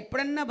భయపడ్డాడు.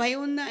 ఎప్పుడన్నా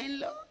భయం ఉందా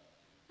ఆయనలో?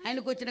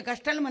 ఆయనకు వచ్చిన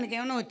కష్టాలు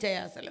మనకేమైనా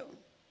వచ్చాయా? అసలు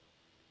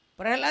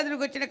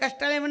ప్రహ్లాదుడికి వచ్చిన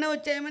కష్టాలు ఏమైనా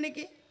వచ్చాయా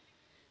మనకి?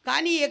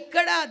 కానీ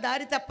ఎక్కడా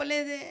దారి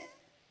తప్పలేదే,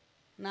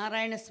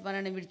 నారాయణ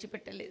స్మరణ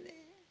విడిచిపెట్టలేదే.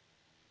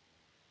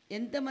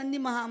 ఎంతమంది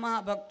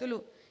మహాభక్తులు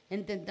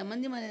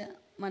ఎంతెంతమంది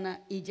మన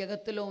ఈ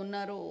జగత్తులో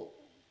ఉన్నారో.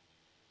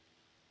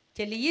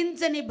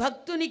 చెలియించని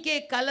భక్తునికే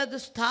కలదు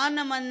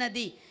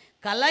స్థానమన్నది,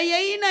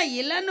 కలయైన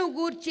ఇలను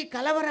గూర్చి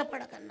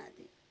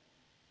కలవరపడకన్నది.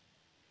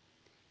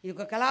 ఇది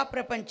ఒక కళా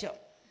ప్రపంచం,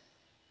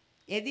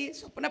 ఏది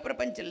స్వప్న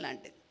ప్రపంచం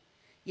లాంటిది.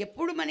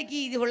 ఎప్పుడు మనకి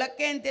ఇది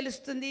హుళక్కే అని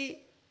తెలుస్తుంది?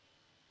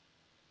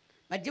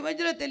 మధ్య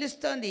మధ్యలో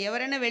తెలుస్తోంది.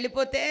 ఎవరైనా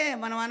వెళ్ళిపోతే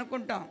మనం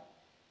అనుకుంటాం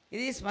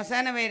ఇది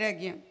శ్మశాన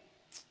వైరాగ్యం.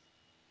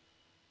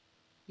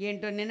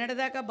 ఏంటో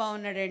నిన్నటిదాకా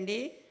బాగున్నాడండి,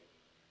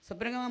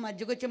 శుభ్రంగా మా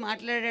మధ్యకొచ్చి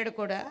మాట్లాడాడు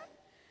కూడా,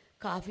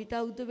 కాఫీ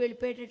తాగుతూ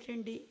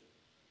వెళ్ళిపోయేటండి.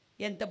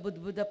 ఎంత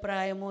బుద్ధిబుద్ధ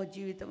ప్రాయమో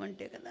జీవితం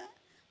అంటే కదా.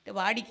 అంటే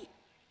వాడికి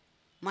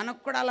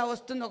మనకు కూడా అలా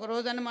వస్తుంది ఒక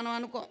రోజని మనం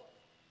అనుకోం.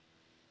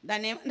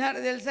 దాన్ని ఏమన్నారో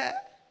తెలుసా?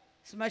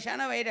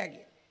 శ్మశాన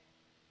వైరాగ్యం.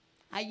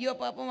 అయ్యో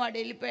పాపం వాడు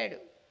వెళ్ళిపోయాడు.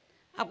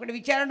 అక్కడ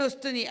విచారణ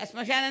వస్తుంది ఆ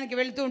శ్మశానానికి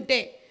వెళుతూ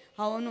ఉంటే.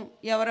 అవును,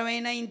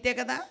 ఎవరమైనా ఇంతే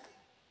కదా.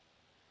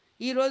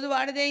 ఈరోజు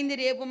వాడిదైంది,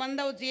 రేపు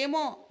మందవచ్చు,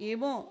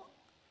 ఏమో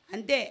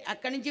అంతే.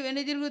 అక్కడి నుంచి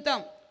వెనుదిరుగుతాం.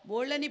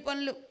 బోళ్ళని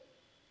పనులు,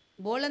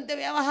 బోళ్ళంత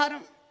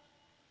వ్యవహారం.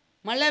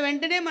 మళ్ళీ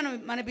వెంటనే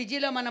మన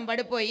బిజీలో మనం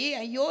పడిపోయి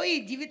అయ్యో ఈ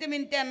జీవితం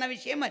ఇంతే అన్న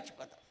విషయం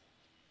మర్చిపోతాం.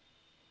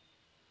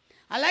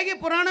 అలాగే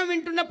పురాణం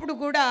వింటున్నప్పుడు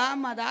కూడా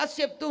మా దాసు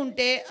చెప్తూ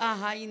ఉంటే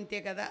ఆహా ఇంతే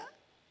కదా,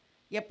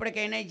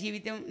 ఎప్పటికైనా ఈ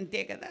జీవితం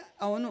ఇంతే కదా.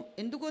 అవును,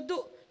 ఎందుకు వద్దు,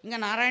 ఇంకా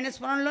నారాయణ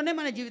స్మరణలోనే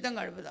మన జీవితం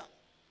గడుపుదాం.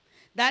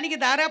 దానికి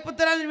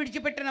దారాపుత్రాలను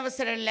విడిచిపెట్టిన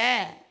అవసరంలే.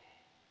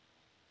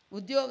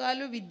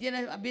 ఉద్యోగాలు విద్యను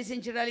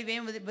అభ్యసించడాలు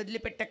ఇవేం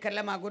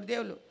వదిలిపెట్టక్కర్లే. మా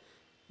గురుదేవులు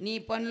నీ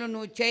పనులు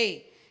నువ్వు చేయి,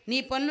 నీ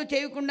పనులు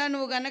చేయకుండా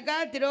నువ్వు గనక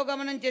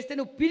తిరోగమనం చేస్తే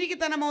నువ్వు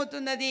పిరికితనం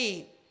అవుతుంది. అది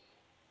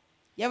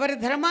ఎవరి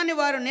ధర్మాన్ని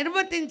వారు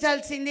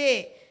నిర్వర్తించాల్సిందే.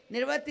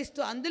 నిర్వర్తిస్తూ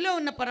అందులో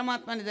ఉన్న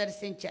పరమాత్మని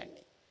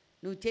దర్శించండి.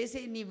 నువ్వు చేసే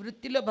నీ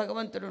వృత్తిలో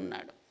భగవంతుడు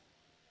ఉన్నాడు.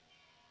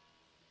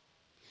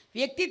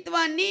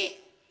 వ్యక్తిత్వాన్ని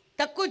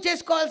తక్కువ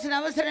చేసుకోవాల్సిన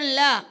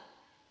అవసరంలా.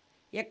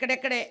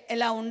 ఎక్కడెక్కడ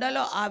ఎలా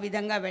ఉండాలో ఆ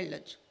విధంగా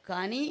వెళ్ళొచ్చు.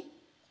 కానీ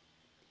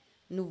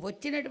నువ్వు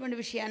వచ్చినటువంటి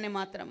విషయాన్ని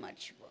మాత్రం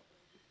మర్చిపో.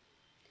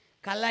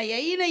 కళ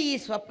అయిన ఈ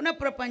స్వప్న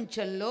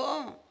ప్రపంచంలో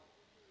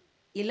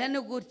ఇలను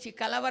గూర్చి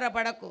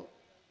కలవరపడకు.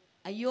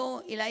 అయ్యో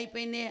ఇలా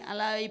అయిపోయింది,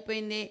 అలా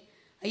అయిపోయింది,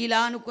 ఇలా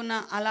అనుకున్నా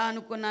అలా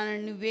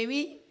అనుకున్నానని నువ్వేమీ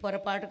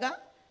పొరపాటుగా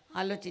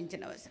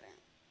ఆలోచించిన అవసరం.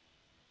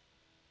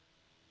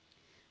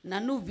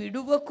 నన్ను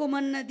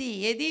విడువకుమన్నది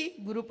ఏది?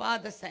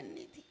 గురుపాద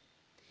సన్నిధి.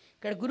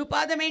 ఇక్కడ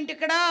గురుపాదం ఏంటి?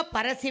 ఇక్కడ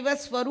పరశివ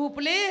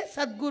స్వరూపులే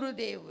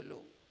సద్గురుదేవులు.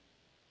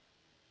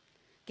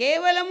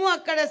 కేవలము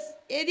అక్కడ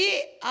ఏది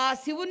ఆ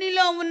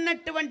శివునిలో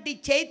ఉన్నటువంటి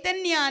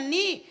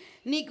చైతన్యాన్ని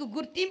నీకు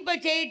గుర్తింప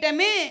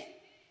చేయటమే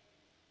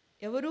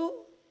ఎవరు?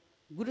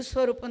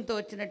 గురుస్వరూపంతో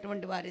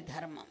వచ్చినటువంటి వారి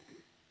ధర్మం.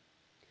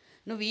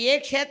 నువ్వు ఏ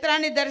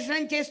క్షేత్రాన్ని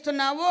దర్శనం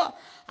చేస్తున్నావో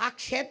ఆ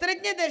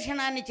క్షేత్రజ్ఞ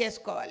దర్శనాన్ని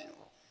చేసుకోవాలి.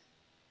 నువ్వు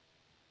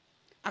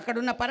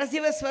అక్కడున్న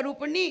పరశివ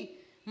స్వరూపుణ్ణి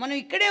మనం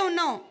ఇక్కడే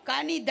ఉన్నాం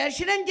కానీ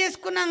దర్శనం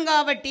చేసుకున్నాం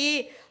కాబట్టి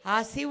ఆ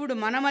శివుడు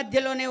మన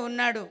మధ్యలోనే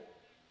ఉన్నాడు.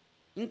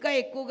 ఇంకా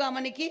ఎక్కువగా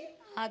మనకి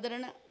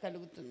ఆదరణ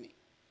కలుగుతుంది.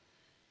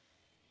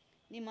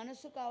 నీ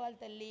మనస్సు కావాలి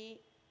తల్లి,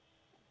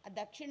 ఆ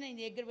దక్షిణ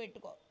నీ దగ్గర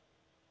పెట్టుకో.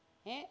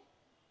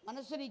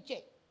 మనస్సుని ఇచ్చే,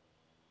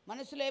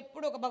 మనసులో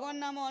ఎప్పుడు ఒక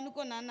భగవన్నామం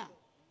అనుకో నాన్న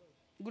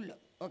గుళ్ళో.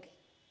 ఓకే,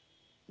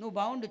 నువ్వు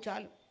బాగుండు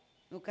చాలు,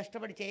 నువ్వు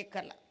కష్టపడి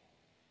చేయక్కర్లా,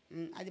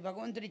 అది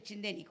భగవంతుడు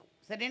ఇచ్చిందే నీకు,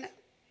 సరేనా?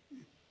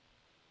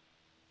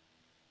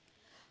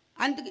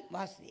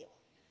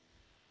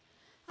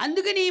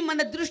 అందుకని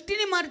మన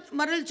దృష్టిని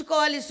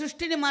మరల్చుకోవాలి,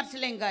 సృష్టిని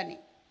మార్చలేం. కానీ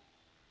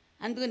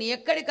అందుకని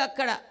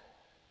ఎక్కడికక్కడ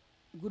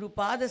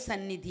గురుపాద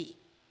సన్నిధి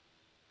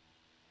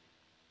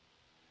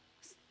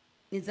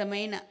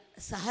నిజమైన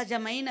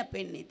సహజమైన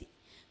పెన్నిధి.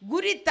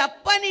 గురి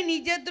తప్పని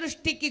నిజ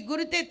దృష్టికి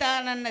గురితే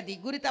తానన్నది.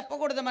 గురి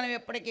తప్పకూడదు మనం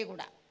ఎప్పటికీ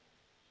కూడా.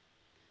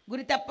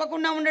 గురి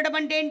తప్పకుండా ఉండడం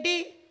అంటే ఏంటి?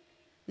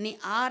 నీ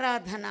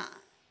ఆరాధన.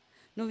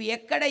 నువ్వు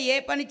ఎక్కడ ఏ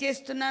పని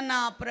చేస్తున్నా నా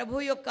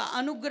ప్రభు యొక్క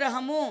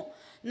అనుగ్రహము,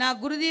 నా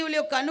గురుదేవుల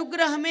యొక్క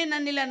అనుగ్రహమే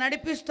నన్ను ఇలా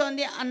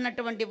నడిపిస్తోంది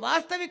అన్నటువంటి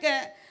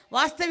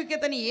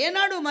వాస్తవికతని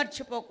ఏనాడు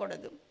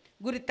మర్చిపోకూడదు.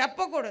 గురి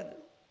తప్పకూడదు.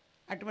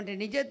 అటువంటి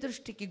నిజ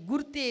దృష్టికి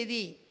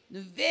గుర్తేది?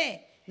 నువ్వే,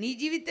 నీ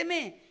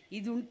జీవితమే.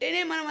 ఇది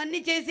ఉంటేనే మనం అన్నీ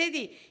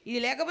చేసేది. ఇది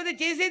లేకపోతే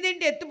చేసేది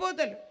ఏంటి?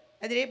 ఎత్తుపోతలు.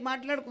 అది రేపు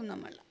మాట్లాడుకుందాం.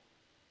 మళ్ళీ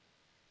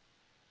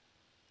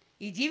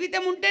ఈ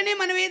జీవితం ఉంటేనే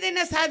మనం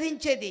ఏదైనా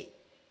సాధించేది.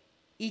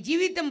 ఈ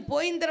జీవితం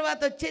పోయిన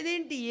తర్వాత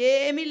వచ్చేదేంటి?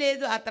 ఏమీ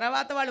లేదు. ఆ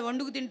తర్వాత వాళ్ళు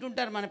వండుకు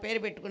తింటుంటారు మన పేరు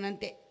పెట్టుకుని,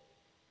 అంతే.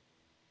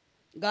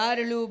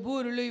 గారెలు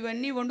బూరులు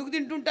ఇవన్నీ వండుకు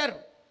తింటుంటారు.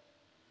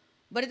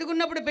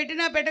 బ్రతికున్నప్పుడు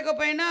పెట్టినా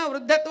పెట్టకపోయినా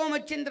వృద్ధత్వం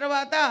వచ్చిన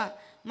తర్వాత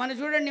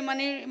చూడండి,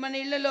 మన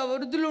ఇళ్ళలో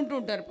వృద్ధులు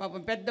ఉంటుంటారు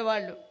పాపం,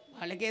 పెద్దవాళ్ళు.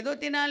 వాళ్ళకి ఏదో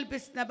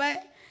తినాలనిపిస్తుంది. అబ్బాయి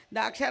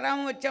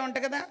ద్రాక్షారామం వచ్చా ఉంట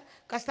కదా,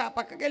 కాస్త ఆ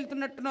పక్కకి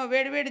వెళ్తున్నట్టునో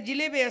వేడివేడి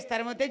జిలేబీ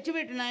వేస్తారేమో,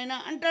 తెచ్చిపెట్టిన ఆయన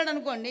అంటాడు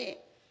అనుకోండి.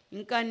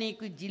 ఇంకా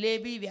నీకు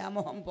జిలేబీ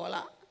వ్యామోహం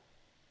పోలా,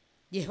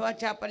 జిహ్వా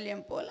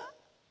చాపల్యం పోలా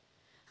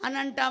అని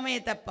అంటామే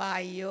తప్ప,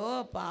 అయ్యో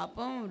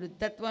పాపం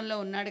వృద్ధత్వంలో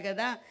ఉన్నాడు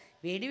కదా,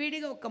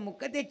 వేడివేడిగా ఒక్క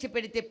ముక్క తెచ్చి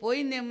పెడితే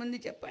పోయిందేముంది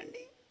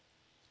చెప్పండి.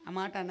 ఆ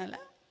మాట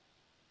అనలా?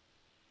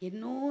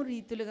 ఎన్నో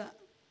రీతులుగా.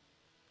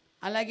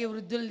 అలాగే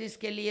వృద్ధులు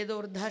తీసుకెళ్ళి ఏదో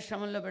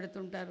వృద్ధాశ్రమంలో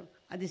పెడుతుంటారు.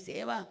 అది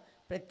సేవ,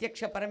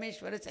 ప్రత్యక్ష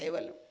పరమేశ్వర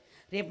సేవలు.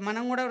 రేపు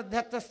మనం కూడా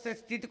వృద్ధత్వ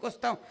స్థితికి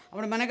వస్తాం.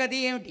 అప్పుడు మనకది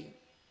ఏమిటి?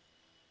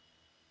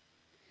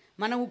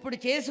 మనం ఇప్పుడు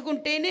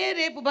చేసుకుంటేనే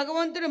రేపు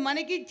భగవంతుడు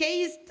మనకి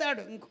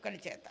చేయిస్తాడు ఇంకొకరి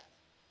చేత.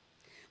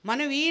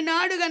 మనం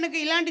ఈనాడు కనుక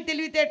ఇలాంటి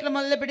తెలివితేటలు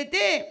మొదలు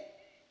పెడితే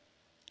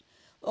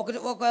ఒక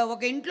ఒక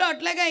ఒక ఇంట్లో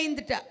అట్లాగే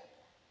అయిందిట.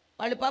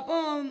 వాళ్ళు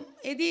పాపం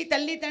ఇది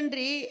తల్లి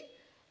తండ్రి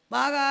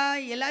బాగా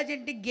ఎలా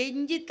చెట్టి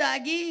గెంజి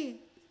తాగి,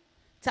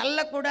 చల్ల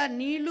కూడా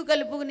నీళ్లు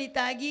కలుపుకుని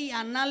తాగి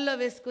అన్నాల్లో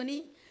వేసుకొని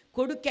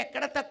కొడుకు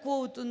ఎక్కడ తక్కువ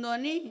అవుతుందో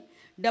అని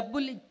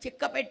డబ్బులు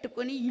చిక్క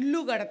పెట్టుకొని ఇల్లు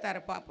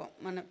కడతారు పాపం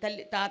మన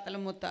తాతలు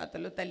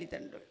ముత్తాతలు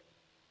తల్లిదండ్రులు.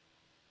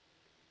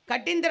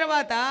 కట్టిన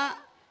తర్వాత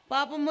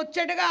పాపం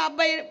ముచ్చటగా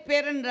అబ్బాయి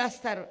పేరుని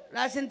రాస్తారు.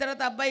 రాసిన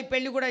తర్వాత అబ్బాయి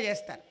పెళ్ళి కూడా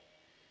చేస్తారు.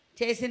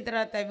 చేసిన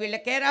తర్వాత వీళ్ళ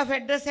కేర్ ఆఫ్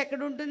అడ్రస్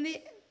ఎక్కడ ఉంటుంది?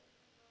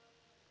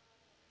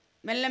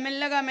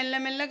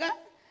 మెల్లమెల్లగా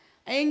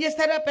ఏం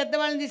చేస్తారు? ఆ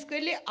పెద్దవాళ్ళని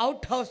తీసుకెళ్ళి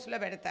అవుట్ హౌస్లో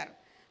పెడతారు.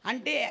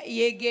 అంటే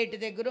ఏ గేటు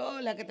దగ్గరో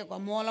లేకపోతే ఒక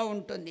మూల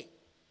ఉంటుంది.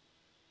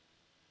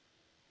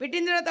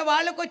 పెట్టిన తర్వాత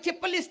వాళ్ళకు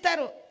చిప్పలు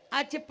ఇస్తారు. ఆ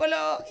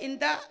చిప్పలో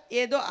ఇంత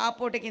ఏదో ఆ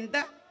పూటకింత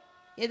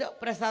ఏదో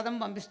ప్రసాదం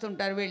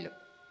పంపిస్తుంటారు వీళ్ళు.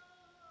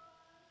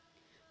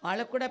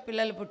 వాళ్ళకు కూడా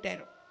పిల్లలు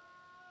పుట్టారు.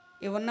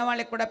 ఉన్న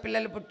వాళ్ళకి కూడా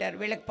పిల్లలు పుట్టారు.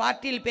 వీళ్ళకి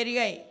పార్టీలు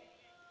పెరిగాయి.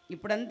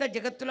 ఇప్పుడంతా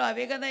జగత్తులో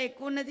అవే కదా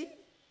ఎక్కువ ఉన్నది.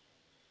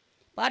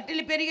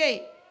 పార్టీలు పెరిగాయి.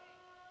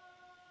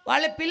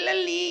 వాళ్ళ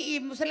పిల్లల్ని ఈ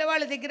ముసలి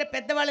వాళ్ళ దగ్గర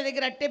పెద్దవాళ్ళ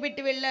దగ్గర అట్టే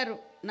పెట్టి వెళ్ళారు.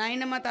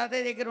 నాయనమ్మ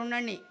తాతయ్య దగ్గర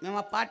ఉండండి, మేము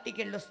ఆ పార్టీకి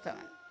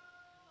వెళ్ళొస్తామని.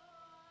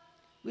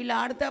 వీళ్ళు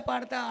ఆడుతా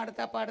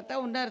పాడుతా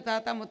ఉన్నారు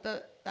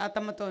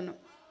తాతమ్మతోనూ.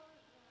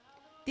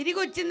 తిరిగి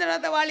వచ్చిన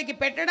తర్వాత వాళ్ళకి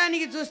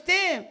పెట్టడానికి చూస్తే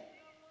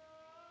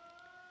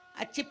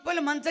ఆ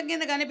చిప్పలు మంచం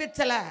కింద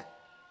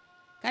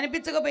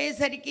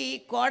కనిపించకపోయేసరికి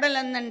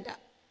కోడలందంట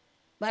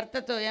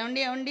భర్తతో,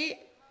 ఏమండి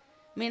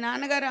మీ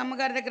నాన్నగారు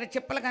అమ్మగారి దగ్గర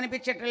చిప్పలు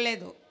కనిపించటం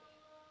లేదు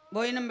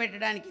భోజనం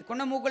పెట్టడానికి,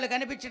 కుండ మూకులు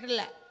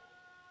కనిపించటంలా,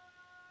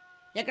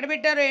 ఎక్కడ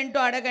పెట్టారో ఏంటో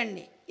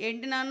అడగండి.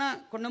 ఏంటి నాన్న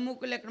కుండ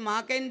మూకులు ఎక్కడ?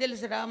 మాకేం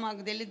తెలుసురా,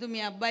 మాకు తెలీదు, మీ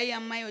అబ్బాయి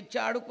అమ్మాయి వచ్చి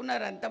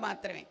ఆడుకున్నారు అంత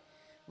మాత్రమే.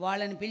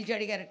 వాళ్ళని పిలిచి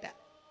అడిగారట.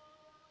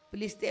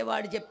 పిలిస్తే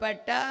వాడు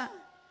చెప్పాట,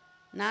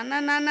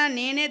 నాన్న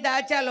నేనే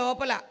దాచా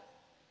లోపల,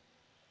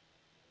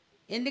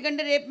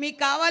 ఎందుకంటే రేపు మీకు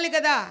కావాలి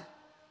కదా.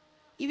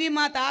 ఇవి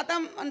మా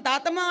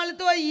తాతమ్మ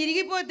వాళ్ళతో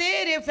ఇరిగిపోతే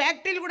రేపు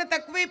ఫ్యాక్టరీలు కూడా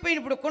తక్కువైపోయినాయి,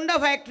 ఇప్పుడు కుండ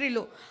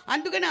ఫ్యాక్టరీలు,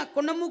 అందుకని ఆ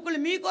కుండ మూకులు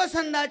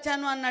మీకోసం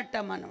దాచాను అన్నట్ట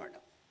మనవాడు.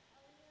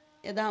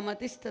 యథా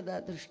మతిస్తదా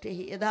దృష్టి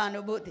యథా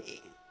అనుభూతి.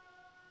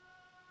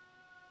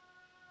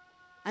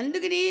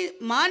 అందుకని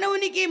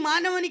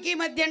మానవునికి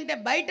మధ్య అంటే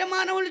బయట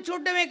మానవులు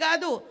చూడడమే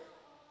కాదు,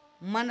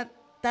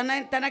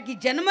 తనకి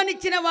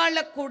జన్మనిచ్చిన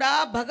వాళ్ళకు కూడా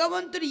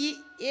భగవంతుడు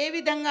ఏ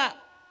విధంగా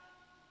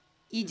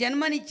ఈ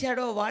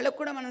జన్మనిచ్చాడో వాళ్ళకు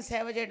కూడా మనం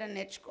సేవ చేయడం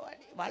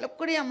నేర్చుకోవాలి. వాళ్ళకు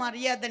కూడా ఆ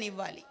మర్యాదని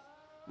ఇవ్వాలి,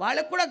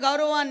 వాళ్ళకు కూడా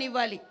గౌరవాన్ని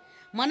ఇవ్వాలి.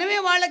 మనమే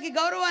వాళ్ళకి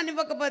గౌరవాన్ని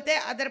ఇవ్వకపోతే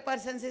అదర్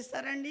పర్సన్స్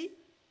ఇస్తారండి?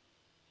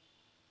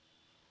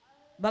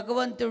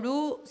 భగవంతుడు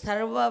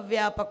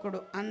సర్వవ్యాపకుడు,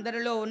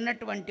 అందరిలో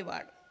ఉన్నటువంటి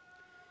వాడు.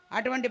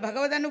 అటువంటి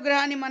భగవద్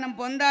అనుగ్రహాన్ని మనం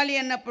పొందాలి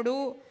అన్నప్పుడు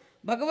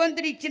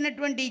భగవంతుడు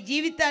ఇచ్చినటువంటి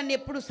జీవితాన్ని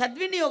ఎప్పుడు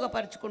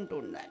సద్వినియోగపరుచుకుంటూ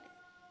ఉండాలి.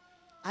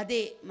 అదే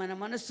మన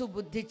మనస్సు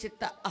బుద్ధి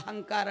చిత్త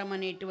అహంకారం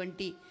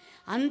అనేటువంటి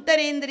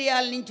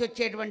అంతరేంద్రియాల నుంచి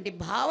వచ్చేటువంటి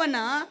భావన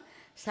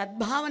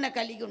సద్భావన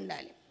కలిగి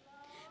ఉండాలి.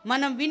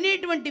 మనం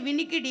వినేటువంటి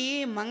వినికిడి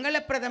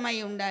మంగళప్రదమై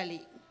ఉండాలి.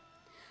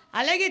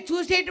 అలాగే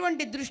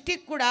చూసేటువంటి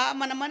దృష్టికి కూడా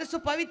మన మనసు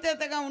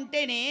పవిత్రతగా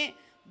ఉంటేనే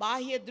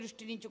బాహ్య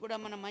దృష్టి నుంచి కూడా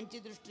మనం మంచి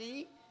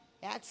దృష్టిని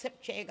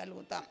యాక్సెప్ట్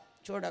చేయగలుగుతాం,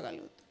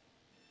 చూడగలుగుతాం.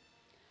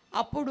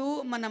 అప్పుడు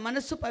మన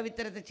మనస్సు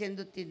పవిత్రత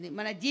చెందుతుంది,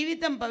 మన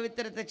జీవితం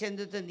పవిత్రత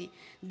చెందుతుంది.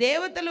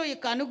 దేవతల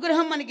యొక్క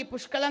అనుగ్రహం మనకి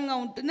పుష్కలంగా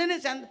ఉంటుందని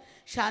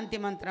శాంతి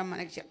మంత్రం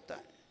మనకి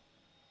చెప్తాను.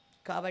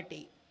 కాబట్టి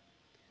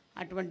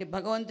అటువంటి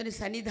భగవంతుని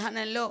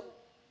సన్నిధానంలో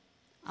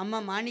అమ్మ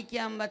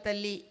మాణిక్యాంబ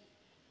తల్లి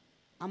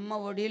అమ్మ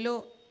ఒడిలో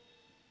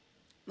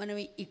మనం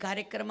ఈ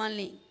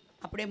కార్యక్రమాల్ని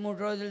అప్పుడే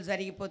 3 రోజులు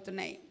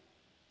జరిగిపోతున్నాయి.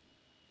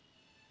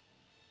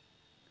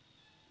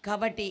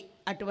 కాబట్టి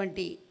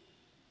అటువంటి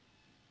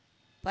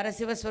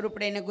పరశివ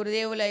స్వరూపుడైన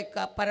గురుదేవుల యొక్క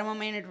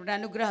పరమమైనటువంటి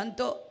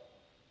అనుగ్రహంతో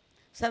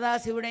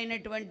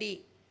సదాశివుడైనటువంటి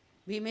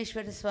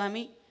భీమేశ్వర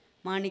స్వామి,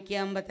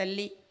 మాణిక్యాంబ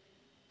తల్లి,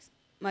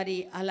 మరి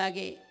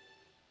అలాగే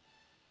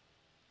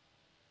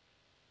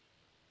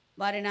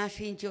వారిని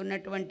ఆశ్రయించి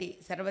ఉన్నటువంటి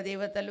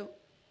సర్వదేవతలు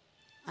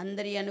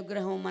అందరి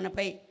అనుగ్రహం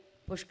మనపై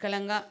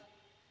పుష్కలంగా,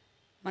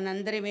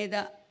 మనందరి మీద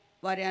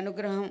వారి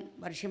అనుగ్రహం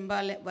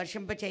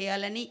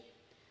వర్షింపచేయాలని,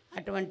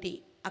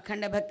 అటువంటి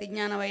అఖండ భక్తి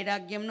జ్ఞాన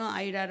వైరాగ్యంను,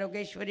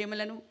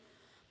 ఆయురారోగ్యైశ్వర్యములను,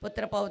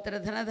 పుత్ర పౌత్ర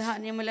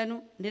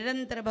ధనధాన్యములను,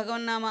 నిరంతర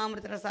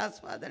భగవన్నామామృత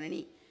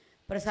రసాస్వాదనని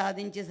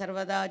ప్రసాదించి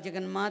సర్వదా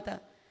జగన్మాత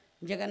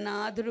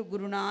జగన్నాథులు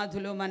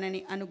గురునాథులు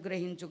మనని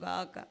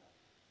అనుగ్రహించుగాక.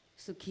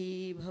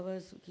 సుఖీ భవ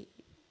సుఖీ.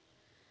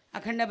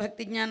 అఖండ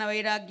భక్తి జ్ఞాన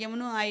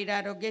వైరాగ్యమును,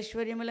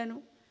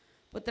 ఆయురారోగ్యైశ్వర్యములను,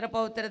 పుత్ర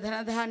పౌత్ర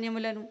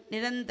ధనధాన్యములను,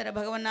 నిరంతర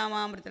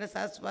భగవన్నామామృత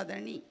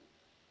రసాస్వాదనని,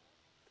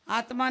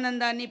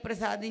 ఆత్మానందాన్ని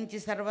ప్రసాదించి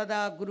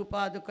సర్వదా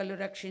గురుపాదుకలు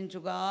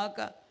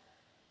రక్షించుగాక.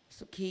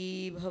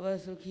 సుఖీ భవ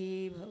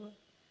సుఖీ భవ.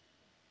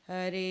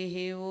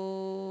 హరి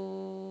ఓ.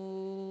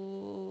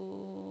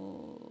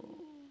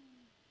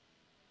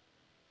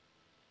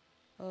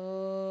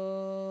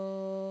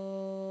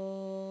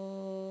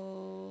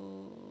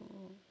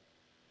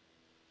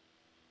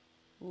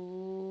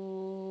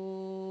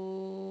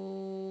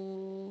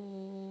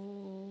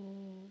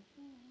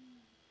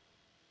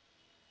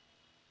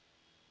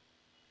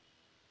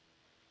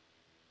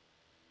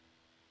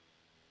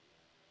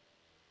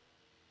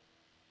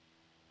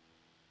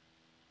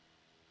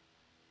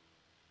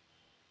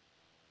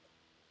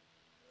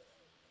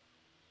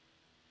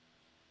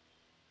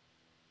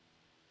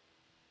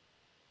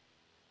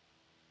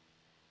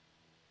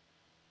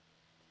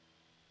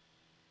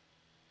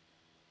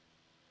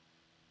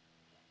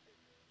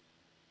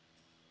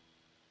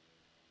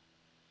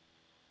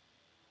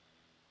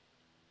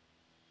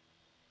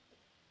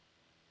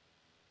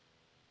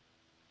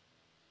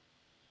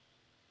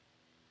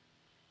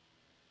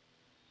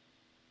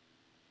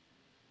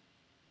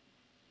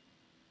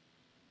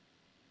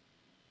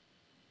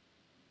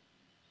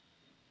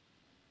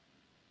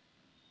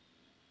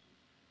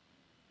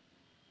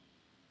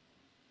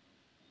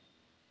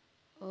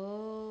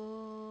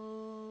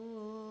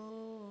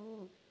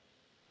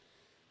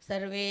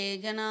 सर्वे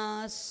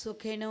जनाः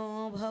सुखिनो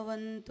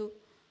भवन्तु.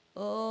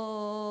 ॐ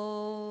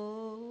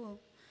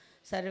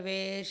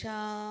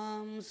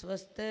सर्वेषां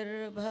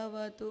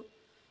स्वस्तिर्भवतु.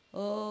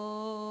 ॐ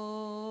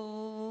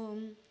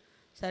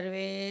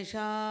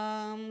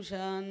सर्वेषां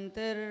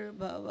शान्तिर्भवतु.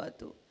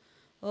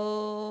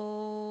 ॐ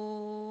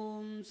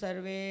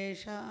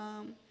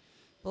सर्वेषां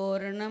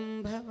पूर्णं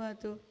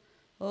भवतु.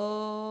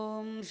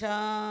 ॐ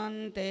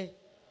शान्ति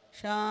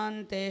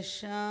शान्ति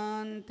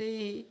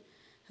शान्तिः.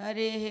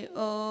 हरिः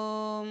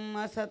ॐ.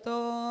 असतो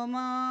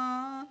मा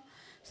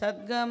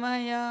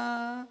सद्गमय.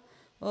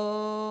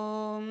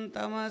 ॐ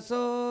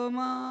तमसो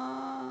मा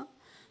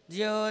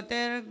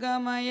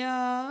ज्योतिर्गमय.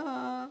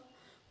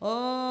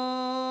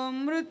 ॐ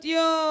मृत्योर्मा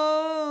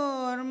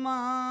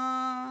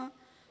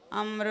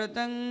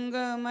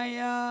अमृतंगमय.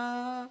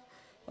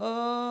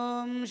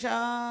 ॐ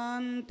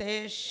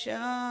शान्ति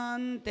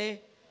शान्ति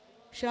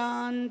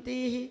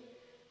शान्तिः.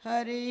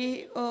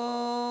 हरिः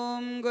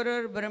ॐ.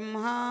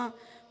 गुरुर्ब्रह्मा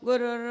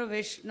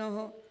गुरुर्विष्णुः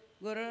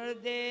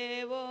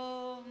गुरुर्देवो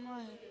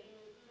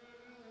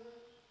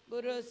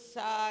गुरुः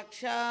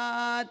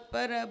साक्षात्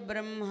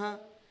परब्रह्म.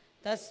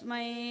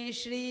 तस्मै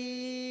श्री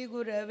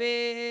गुरवे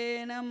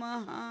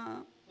नमः.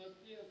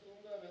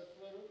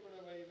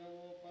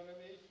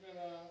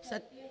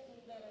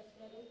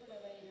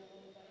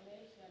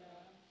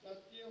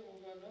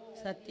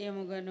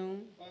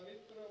 సత్యముగను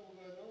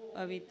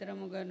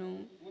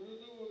పవిత్రముగను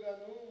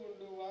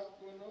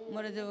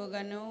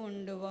మృదువుగను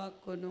ఉండు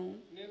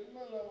వాక్కును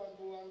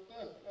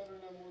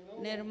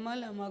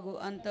నిర్మలమగు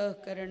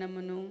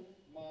అంతఃకరణమును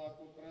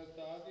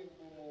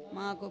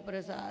మాకు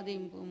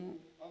ప్రసాదింపుము.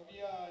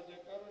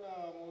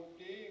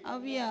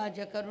 అవ్యాజ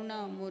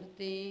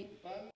కరుణామూర్తి